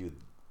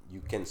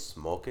can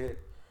smoke it,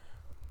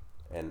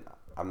 and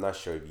I'm not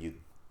sure if you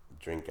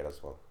drink it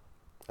as well.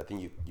 I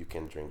think you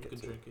can drink it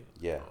too. Drink it?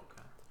 Yeah. Oh,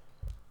 okay.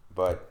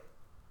 But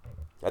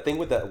I think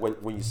with that,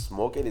 when you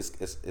smoke it,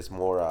 it's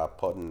more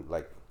potent.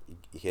 Like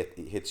it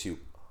hits you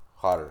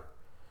harder,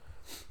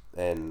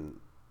 and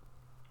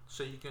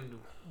so you can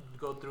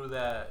go through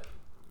that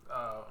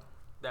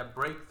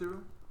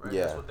breakthrough, right?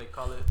 Yeah. That's what they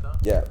call it, though.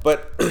 yeah.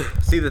 But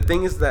see, the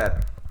thing is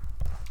that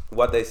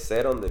what they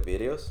said on the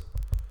videos,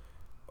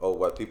 or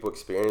what people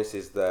experience,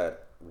 is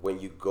that when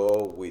you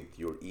go with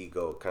your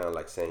ego, kind of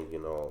like saying, you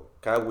know,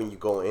 kind of when you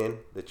go in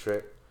the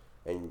trip,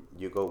 and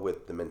you go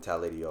with the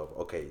mentality of,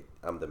 okay,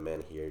 I'm the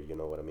man here, you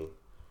know what I mean?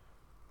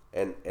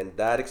 And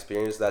that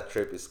experience, that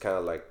trip, is kind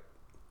of like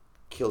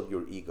kill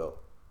your ego,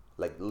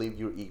 like leave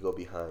your ego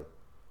behind,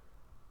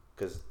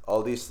 because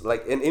all these,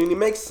 like, and it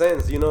makes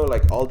sense, you know,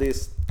 like all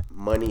this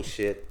money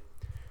shit,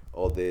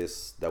 all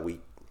this that we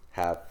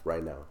have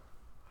right now,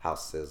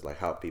 houses, like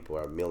how people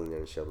are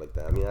millionaires and shit like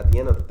that. I mean, at the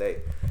end of the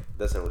day, it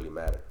doesn't really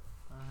matter,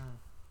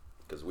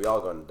 because we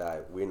all gonna die.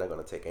 We're not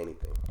gonna take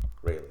anything,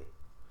 really.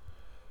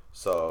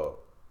 So,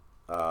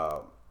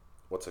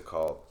 what's it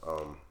called?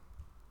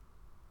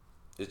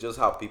 It's just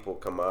how people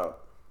come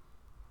out.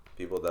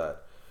 People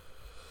that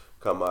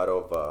come out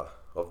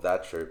of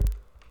that trip,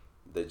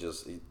 they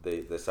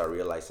start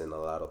realizing a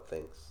lot of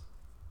things.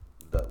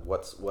 That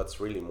what's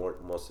really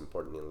most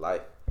important in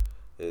life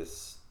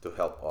is to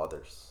help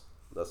others.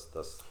 That's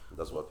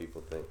what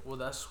people think. Well,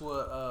 that's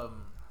what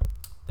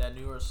that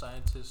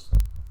neuroscientist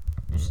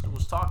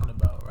was talking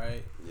about,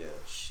 right? Yeah.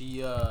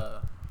 She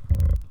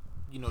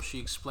she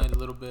explained a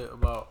little bit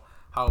about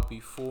how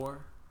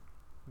before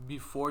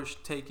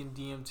taking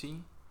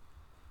DMT,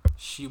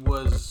 she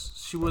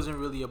wasn't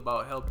really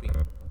about helping.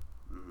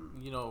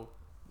 Mm-hmm. You know,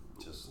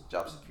 Just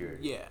job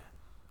security. yeah,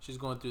 she's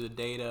going through the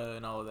data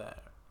and all of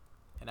that.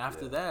 And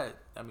after that,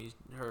 I mean,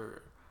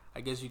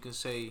 I guess you can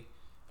say,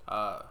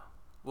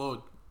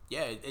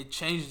 it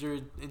changed her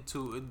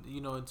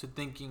into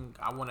thinking,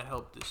 I want to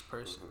help this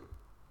person.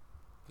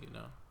 Mm-hmm. You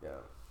know.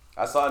 Yeah,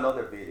 I saw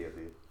another video,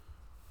 dude,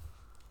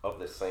 of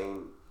the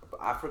same.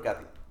 I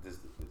forgot this,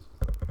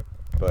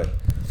 but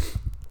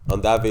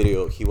on that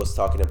video he was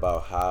talking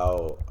about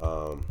how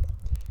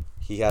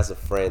he has a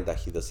friend that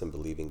he doesn't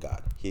believe in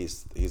God.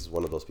 He's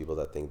one of those people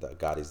that think that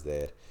God is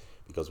dead,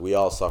 because we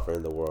all suffer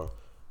in the world.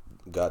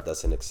 God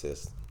doesn't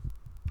exist.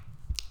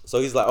 So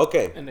he's like,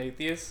 okay, An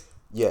atheist?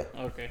 yeah.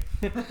 Okay.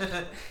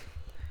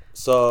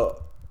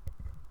 So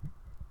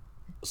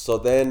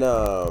then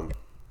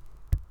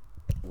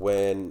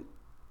when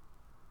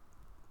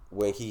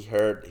he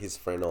heard his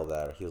friend all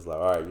that, he was like,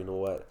 all right, you know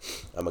what?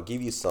 I'm going to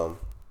give you some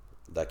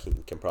that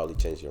can probably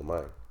change your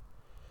mind.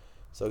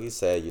 So he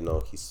said, you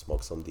know, he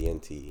smoked some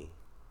DMT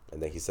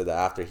And then he said that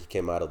after he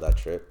came out of that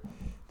trip,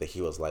 that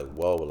he was like,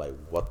 whoa, like,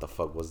 what the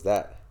fuck was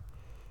that?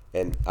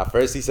 And at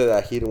first he said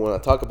that he didn't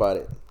want to talk about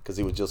it because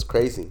it was just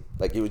crazy.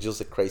 Like, it was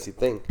just a crazy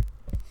thing.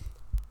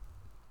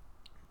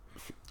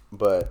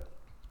 But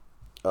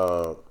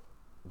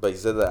he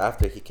said that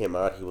after he came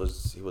out, he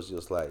was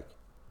just like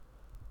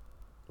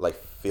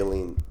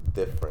feeling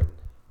different,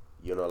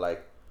 you know,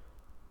 like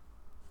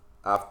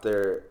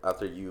after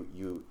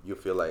you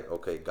feel like,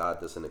 okay,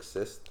 God doesn't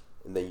exist,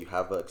 and then you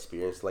have an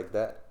experience like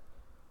that,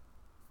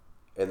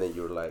 and then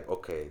you're like,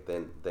 okay,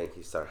 then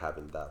he start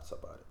having doubts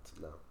about it.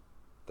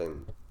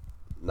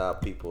 Now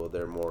people,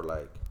 they're more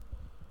like,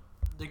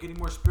 they're getting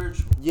more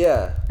spiritual.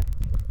 yeah.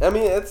 I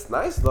mean, it's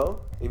nice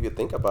though if you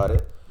think about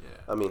it. Yeah.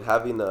 I mean,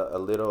 having a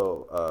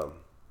little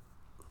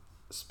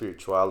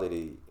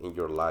spirituality in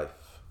your life,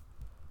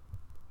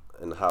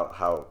 and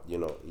how you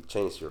know it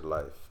changed your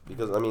life.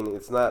 Because I mean,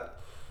 it's not,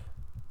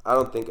 I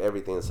don't think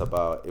everything is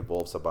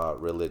evolves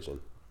about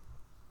religion.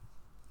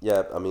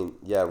 Yeah, I mean,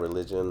 yeah,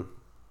 religion,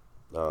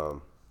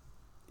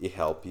 it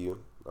help you.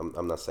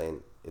 I'm not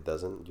saying it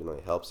doesn't. You know,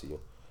 it helps you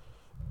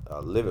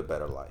live a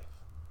better life,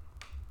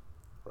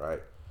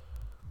 right?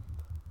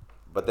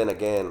 But then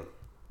again,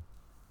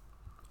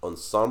 on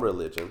some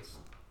religions,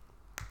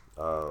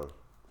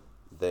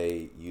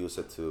 they use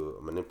it to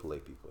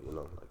manipulate people, you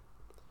know, like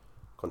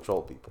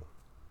control people.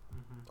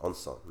 Mm-hmm. On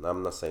some, now,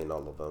 I'm not saying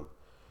all of them.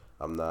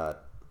 I'm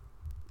not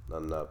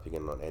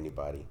picking on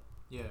anybody,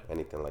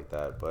 anything like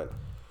that. But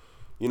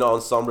you know,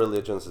 on some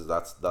religions,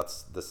 that's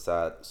the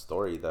sad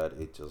story, that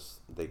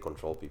they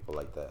control people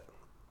like that.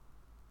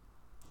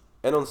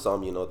 And on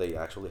some, you know, they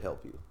actually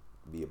help you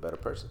be a better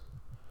person.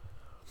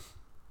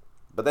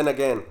 But then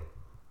again,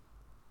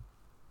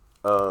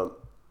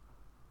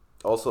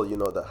 also, you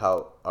know, that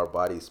how our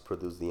bodies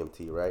produce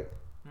DMT, right?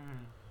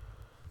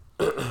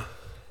 Mm.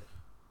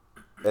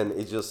 And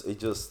it just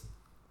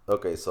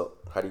okay. So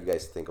how do you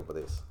guys think about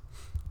this?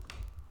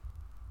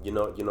 You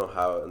know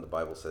how in the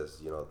Bible says,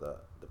 you know, the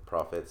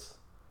prophets,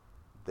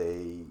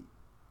 they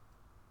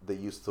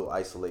used to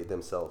isolate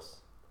themselves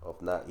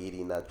of not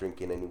eating, not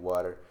drinking any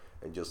water,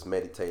 and just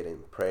meditate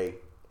and pray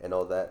and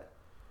all that.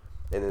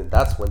 And then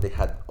that's when they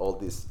had all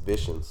these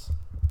visions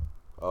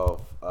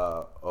of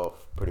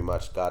pretty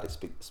much God is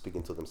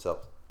speaking to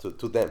themselves,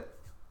 to them,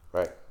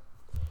 right?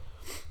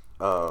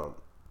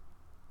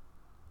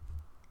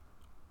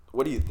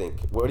 What do you think?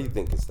 What do you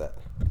think is that?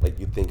 Like,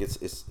 you think it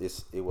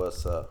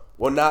was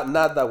well,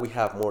 not that we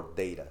have more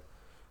data,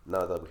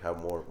 not that we have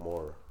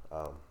more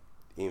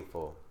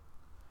info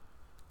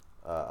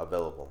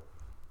available.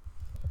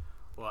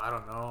 Well, I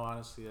don't know.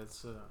 Honestly,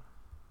 that's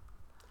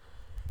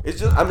it's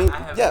just, I mean, I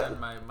haven't yeah, done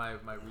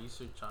my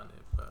research on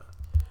it, but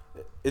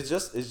it's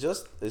just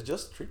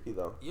tricky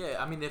though. yeah,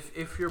 I mean,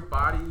 if your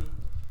body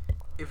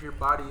But- is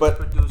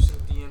producing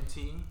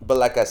DMT, But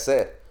like I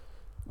said,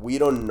 we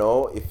don't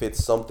know if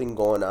it's something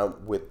going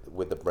on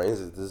with the brains.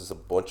 This is a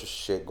bunch of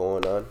shit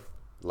going on,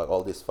 like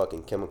all these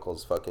fucking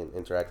chemicals fucking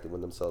interacting with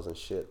themselves and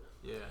shit.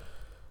 yeah,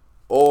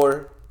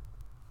 Or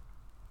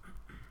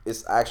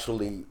it's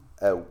actually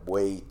a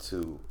way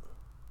to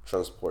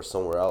transport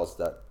somewhere else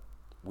that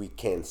we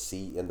can't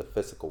see in the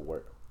physical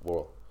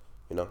world,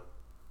 you know?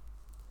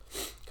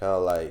 Kind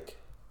of like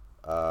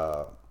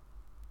how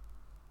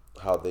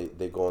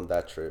they go on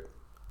that trip.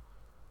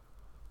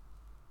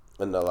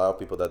 And a lot of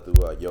people that do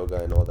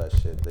yoga and all that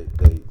shit,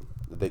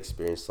 they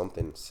experience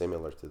something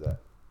similar to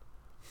that.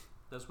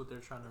 that's what they're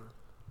trying to,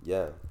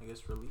 Yeah, I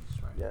guess, release,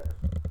 right? yeah.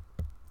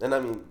 And I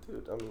mean,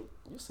 dude,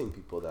 you've seen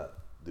people that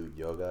do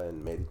yoga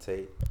and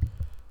meditate.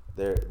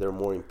 They're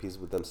more in peace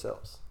with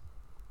themselves.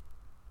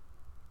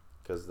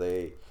 Because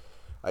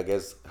I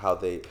guess how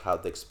they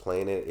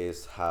explain it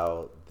is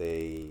how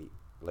they,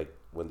 like,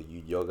 when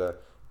you do yoga,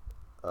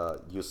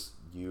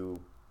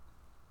 you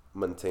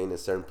maintain a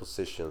certain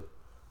position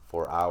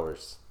for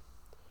hours,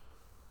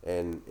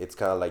 and it's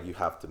kind of like you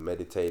have to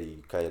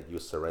meditate. You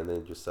surrender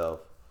yourself,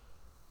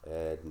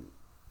 and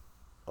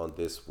on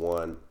this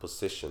one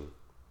position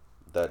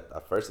that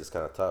at first it's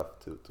kind of tough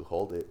to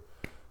hold it,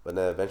 but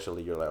then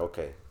eventually you're like,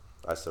 okay,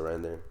 I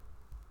surrender.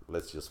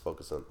 Let's just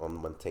focus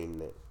on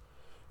maintaining it.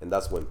 And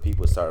that's when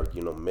people start,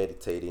 you know,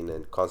 meditating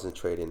and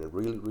concentrating and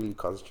really, really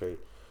concentrate.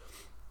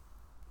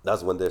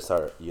 That's when they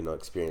start, you know,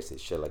 experiencing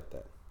shit like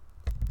that.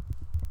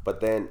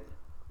 But then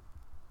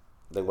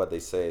what they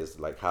say is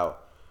like how,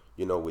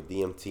 you know, with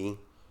DMT,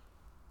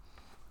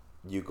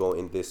 you go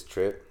in this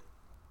trip,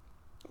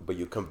 but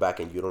you come back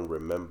and you don't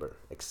remember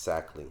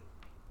exactly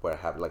what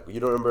happened. Like, you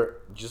don't remember,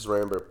 you just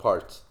remember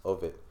parts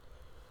of it,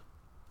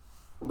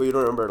 but you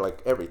don't remember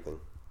like everything.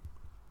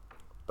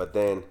 But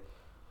then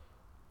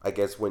I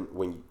guess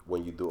when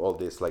you do all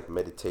this like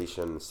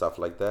meditation and stuff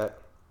like that,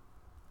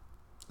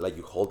 like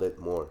you hold it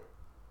more.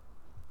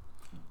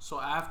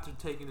 So after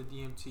taking the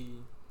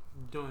DMT,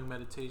 doing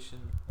meditation.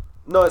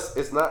 No,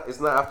 it's not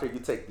after you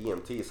take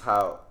DMT. It's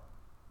how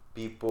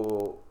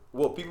people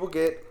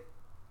get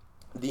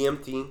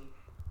DMT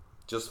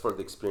just for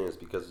the experience,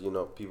 because, you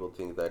know, people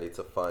think that it's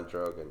a fun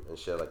drug and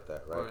shit like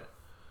that, right? Right.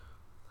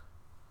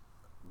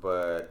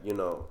 But, you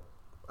know,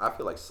 I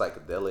feel like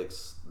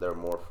psychedelics, they're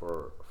more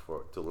for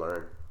to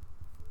learn.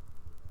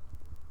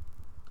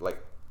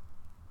 Like,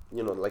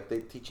 like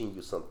they're teaching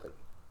you something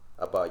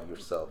about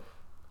yourself.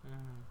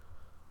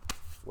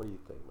 What do you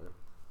think, man?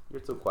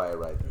 You're too quiet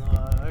right No,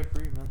 now. I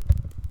agree, man.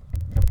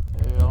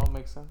 It all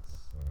makes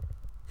sense.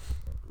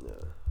 Yeah.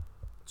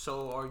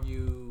 So are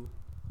you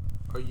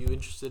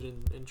interested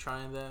in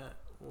trying that?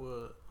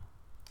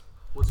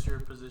 What's your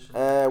position?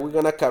 We're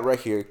gonna cut right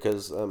here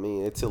because I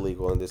mean it's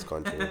illegal in this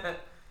country.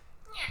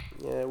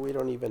 Yeah, we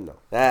don't even know.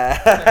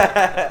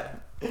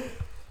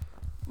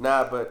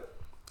 Nah, but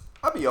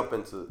I'll be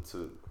open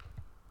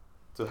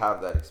to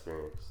have that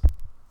experience.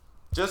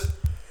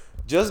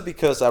 Just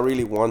because I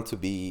really want to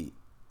be.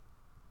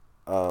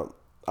 I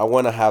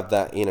want to have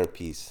that inner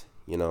peace,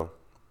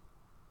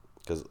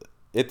 because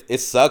it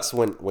sucks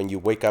when you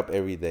wake up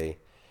every day.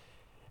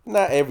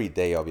 Not every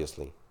day,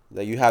 obviously.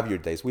 That you have your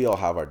days. We all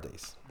have our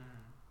days.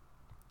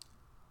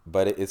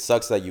 But it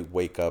sucks that you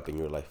wake up and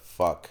you're like,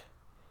 fuck.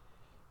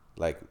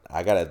 Like,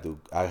 I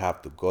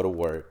have to go to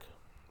work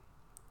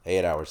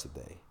 8 hours a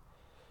day,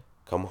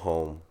 come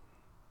home,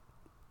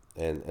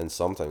 and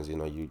sometimes,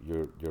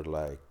 you're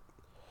like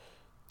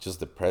just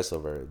depressed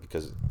over it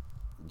because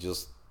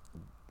just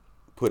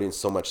put in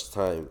so much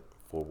time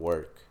for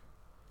work.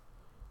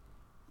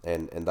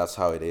 And that's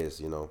how it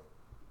is,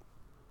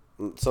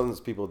 Some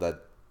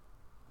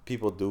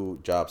people do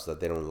jobs that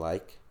they don't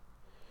like,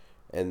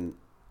 and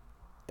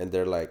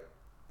they're like,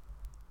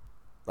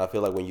 I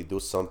feel like when you do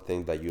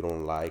something that you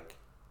don't like,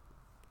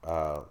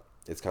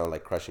 it's kind of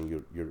like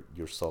crushing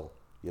your soul.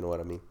 You know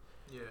what I mean?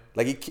 Yeah.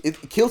 Like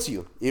it kills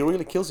you. It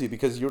really kills you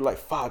because you're like,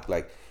 fuck.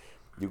 Like,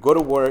 you go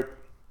to work,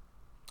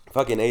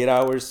 fucking 8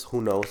 hours, who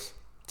knows,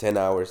 10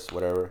 hours,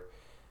 whatever,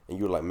 and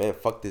you're like, man,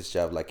 fuck this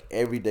job. Like,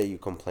 every day you're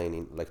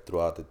complaining, like,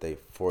 throughout the day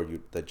for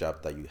the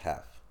job that you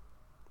have,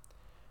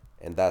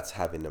 and that's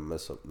having a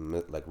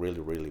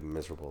really, really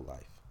miserable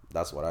life.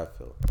 That's what I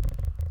feel.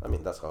 I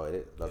mean, that's how it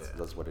is.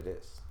 That's what it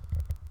is.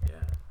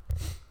 Yeah.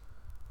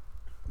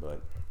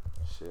 But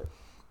shit.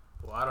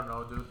 Well, I don't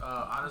know, dude.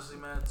 Honestly,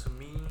 man,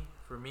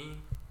 for me,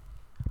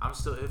 I'm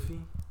still iffy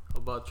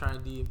about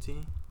trying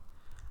DMT.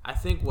 I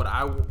think what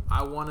I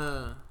want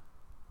to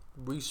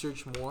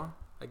research more,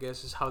 I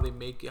guess, is how they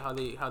make it, how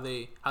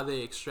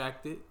they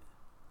extract it,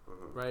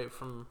 right,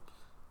 from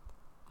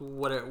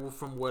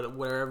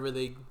wherever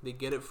they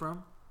get it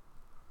from.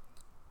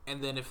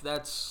 And then if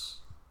that's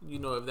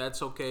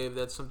okay, if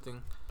that's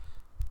something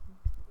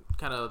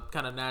kind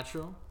of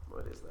natural.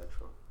 What is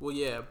natural? Well,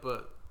 yeah,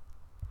 but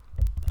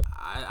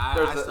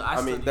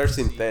they're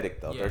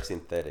synthetic though. Yeah. They're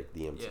synthetic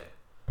DMT. Yeah.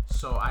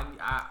 So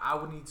I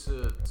would need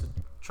to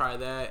try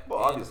that. Well,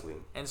 obviously.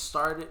 And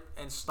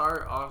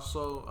start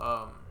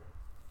also.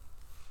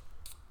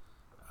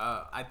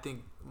 I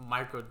think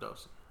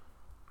microdosing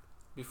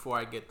before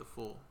I get the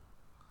full.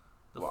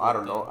 Well, I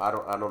don't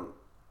know.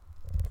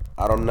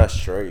 I'm not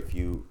sure if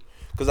you,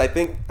 because I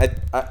think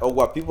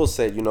what people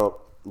say,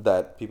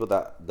 that people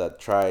that have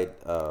tried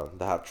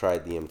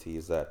DMT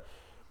is that,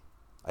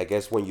 I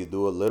guess when you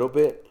do a little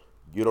bit,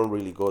 you don't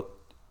really go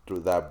through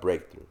that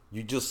breakthrough.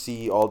 You just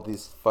see all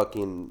these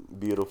fucking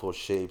beautiful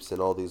shapes and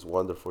all these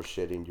wonderful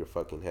shit in your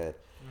fucking head,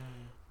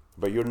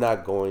 but you're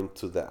not going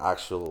to the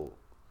actual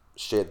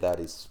shit that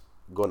is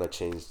gonna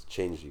change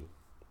you.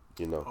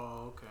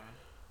 Oh, okay.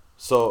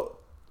 So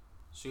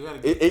you gotta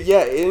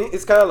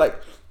it's kind of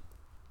like,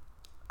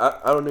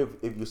 I don't know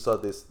if you saw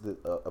this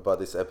about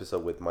this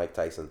episode with Mike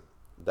Tyson,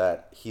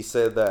 that he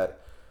said that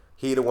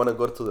he didn't want to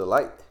go to the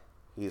light.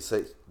 He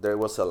said there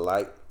was a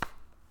light,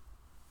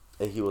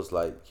 and he was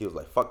like,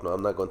 fuck no,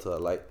 I'm not going to the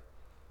light.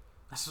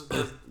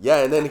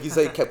 Yeah, and then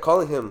kept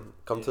calling him,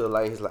 come to the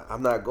light. He's like,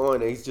 I'm not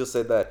going. And he just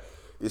said that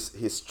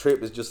his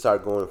trip is just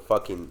started going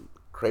fucking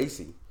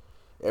crazy.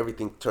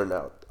 Everything turned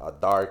out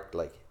dark,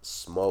 like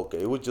smoke.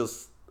 It was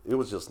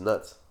just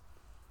nuts.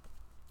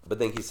 But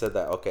then he said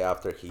that, okay,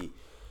 after he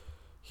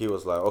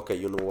was like, okay,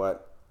 you know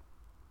what?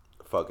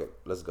 Fuck it,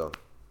 let's go.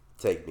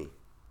 Take me.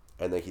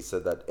 And then he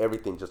said that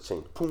everything just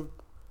changed. Boom.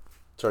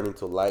 Turning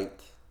to light.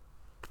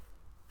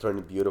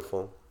 Turning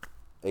beautiful.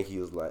 And he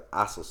was like,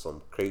 I saw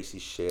some crazy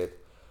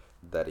shit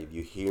that if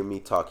you hear me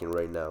talking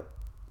right now,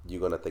 you're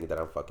going to think that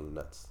I'm fucking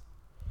nuts.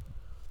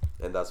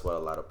 And that's what a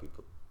lot of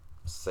people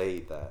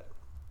say, that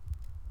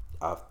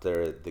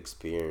after the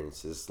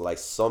experience, it's like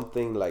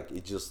something like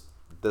it just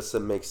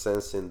doesn't make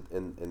sense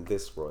in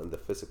this world, in the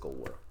physical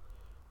world,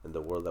 in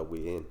the world that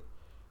we're in.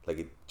 Like,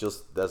 it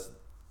just does.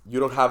 You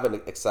don't have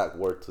an exact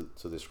word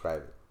to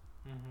describe it.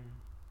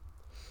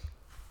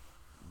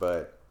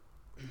 But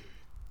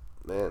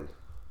man,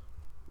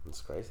 it's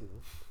crazy,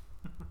 man.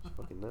 It's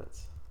fucking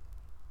nuts.